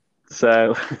favourites.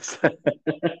 So,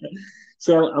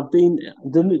 so I've been.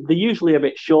 They're usually a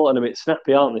bit short and a bit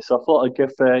snappy, aren't they? So I thought I'd go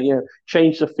for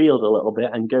change the field a little bit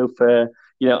and go for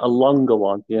a longer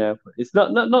one. It's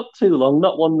not too long,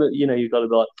 not one that you've got to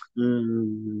be like,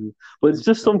 but it's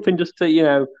just something just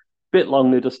to bit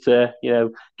longer, just to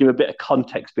give a bit of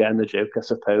context behind the joke, I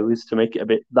suppose, to make it a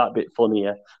bit that bit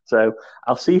funnier. So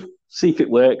I'll see if it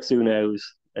works. Who knows?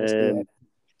 Let's do it.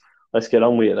 Let's get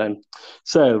on with it then.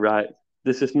 So, right,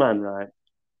 there's this man, right,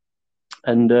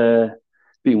 and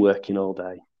been working all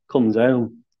day, comes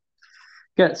home,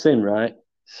 gets in, right,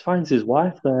 finds his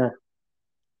wife there.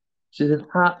 She's in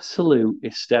absolute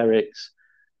hysterics,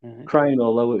 Right. crying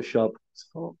all over the shop.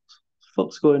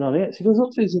 What's going on here? She goes up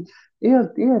to him and says,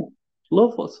 here,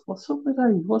 love, what's up with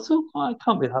you? What's up? Oh, it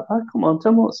can't be that bad. Come on,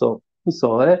 tell me what's up. I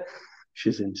saw it.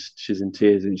 She's in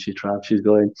tears, and she tried. She's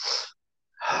going,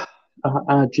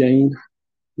 Jane.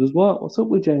 Goes, what? What's up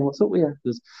with Jane? What's up with you?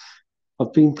 Goes,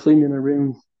 I've been cleaning her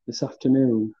room this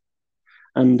afternoon,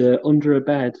 and under her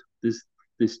bed,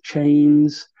 there's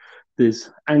chains, there's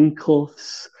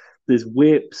handcuffs, there's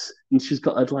whips, and she's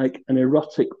got like an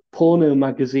erotic porno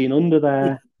magazine under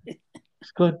there.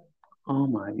 She's going, oh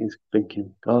my! He's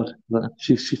thinking, God.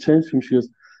 She turns to him. She goes,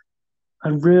 I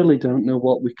really don't know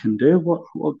what we can do.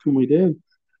 What can we do?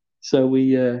 So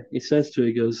he says to her,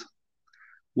 he goes,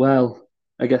 well,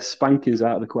 I guess spanking's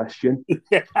out of the question.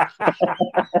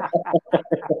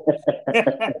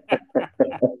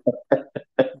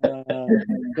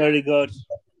 Very good.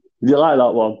 Do you like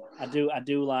that one? I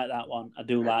do like that one. I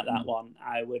do like that one.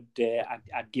 I would,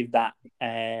 I'd give that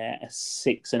a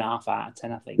 6.5 out of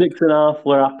 10. I think 6.5.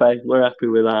 We're happy. We're happy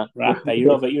with that. right.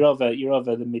 You're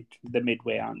over the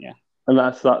midway, aren't you? And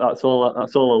that's that. That's all.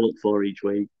 That's all I look for each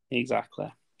week.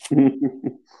 Exactly.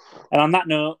 And on that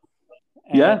note,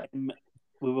 Yeah.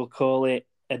 we will call it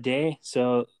a day.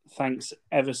 So thanks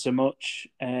ever so much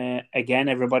again,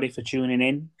 everybody, for tuning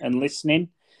in and listening.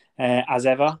 As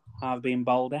ever, I've been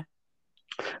Baldy.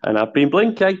 And I've been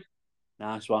Blinky.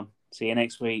 Nice one. See you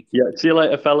next week. Yeah. See you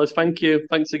later, fellas. Thank you.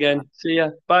 Thanks again. See ya.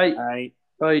 Bye.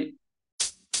 Bye.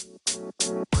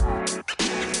 Bye.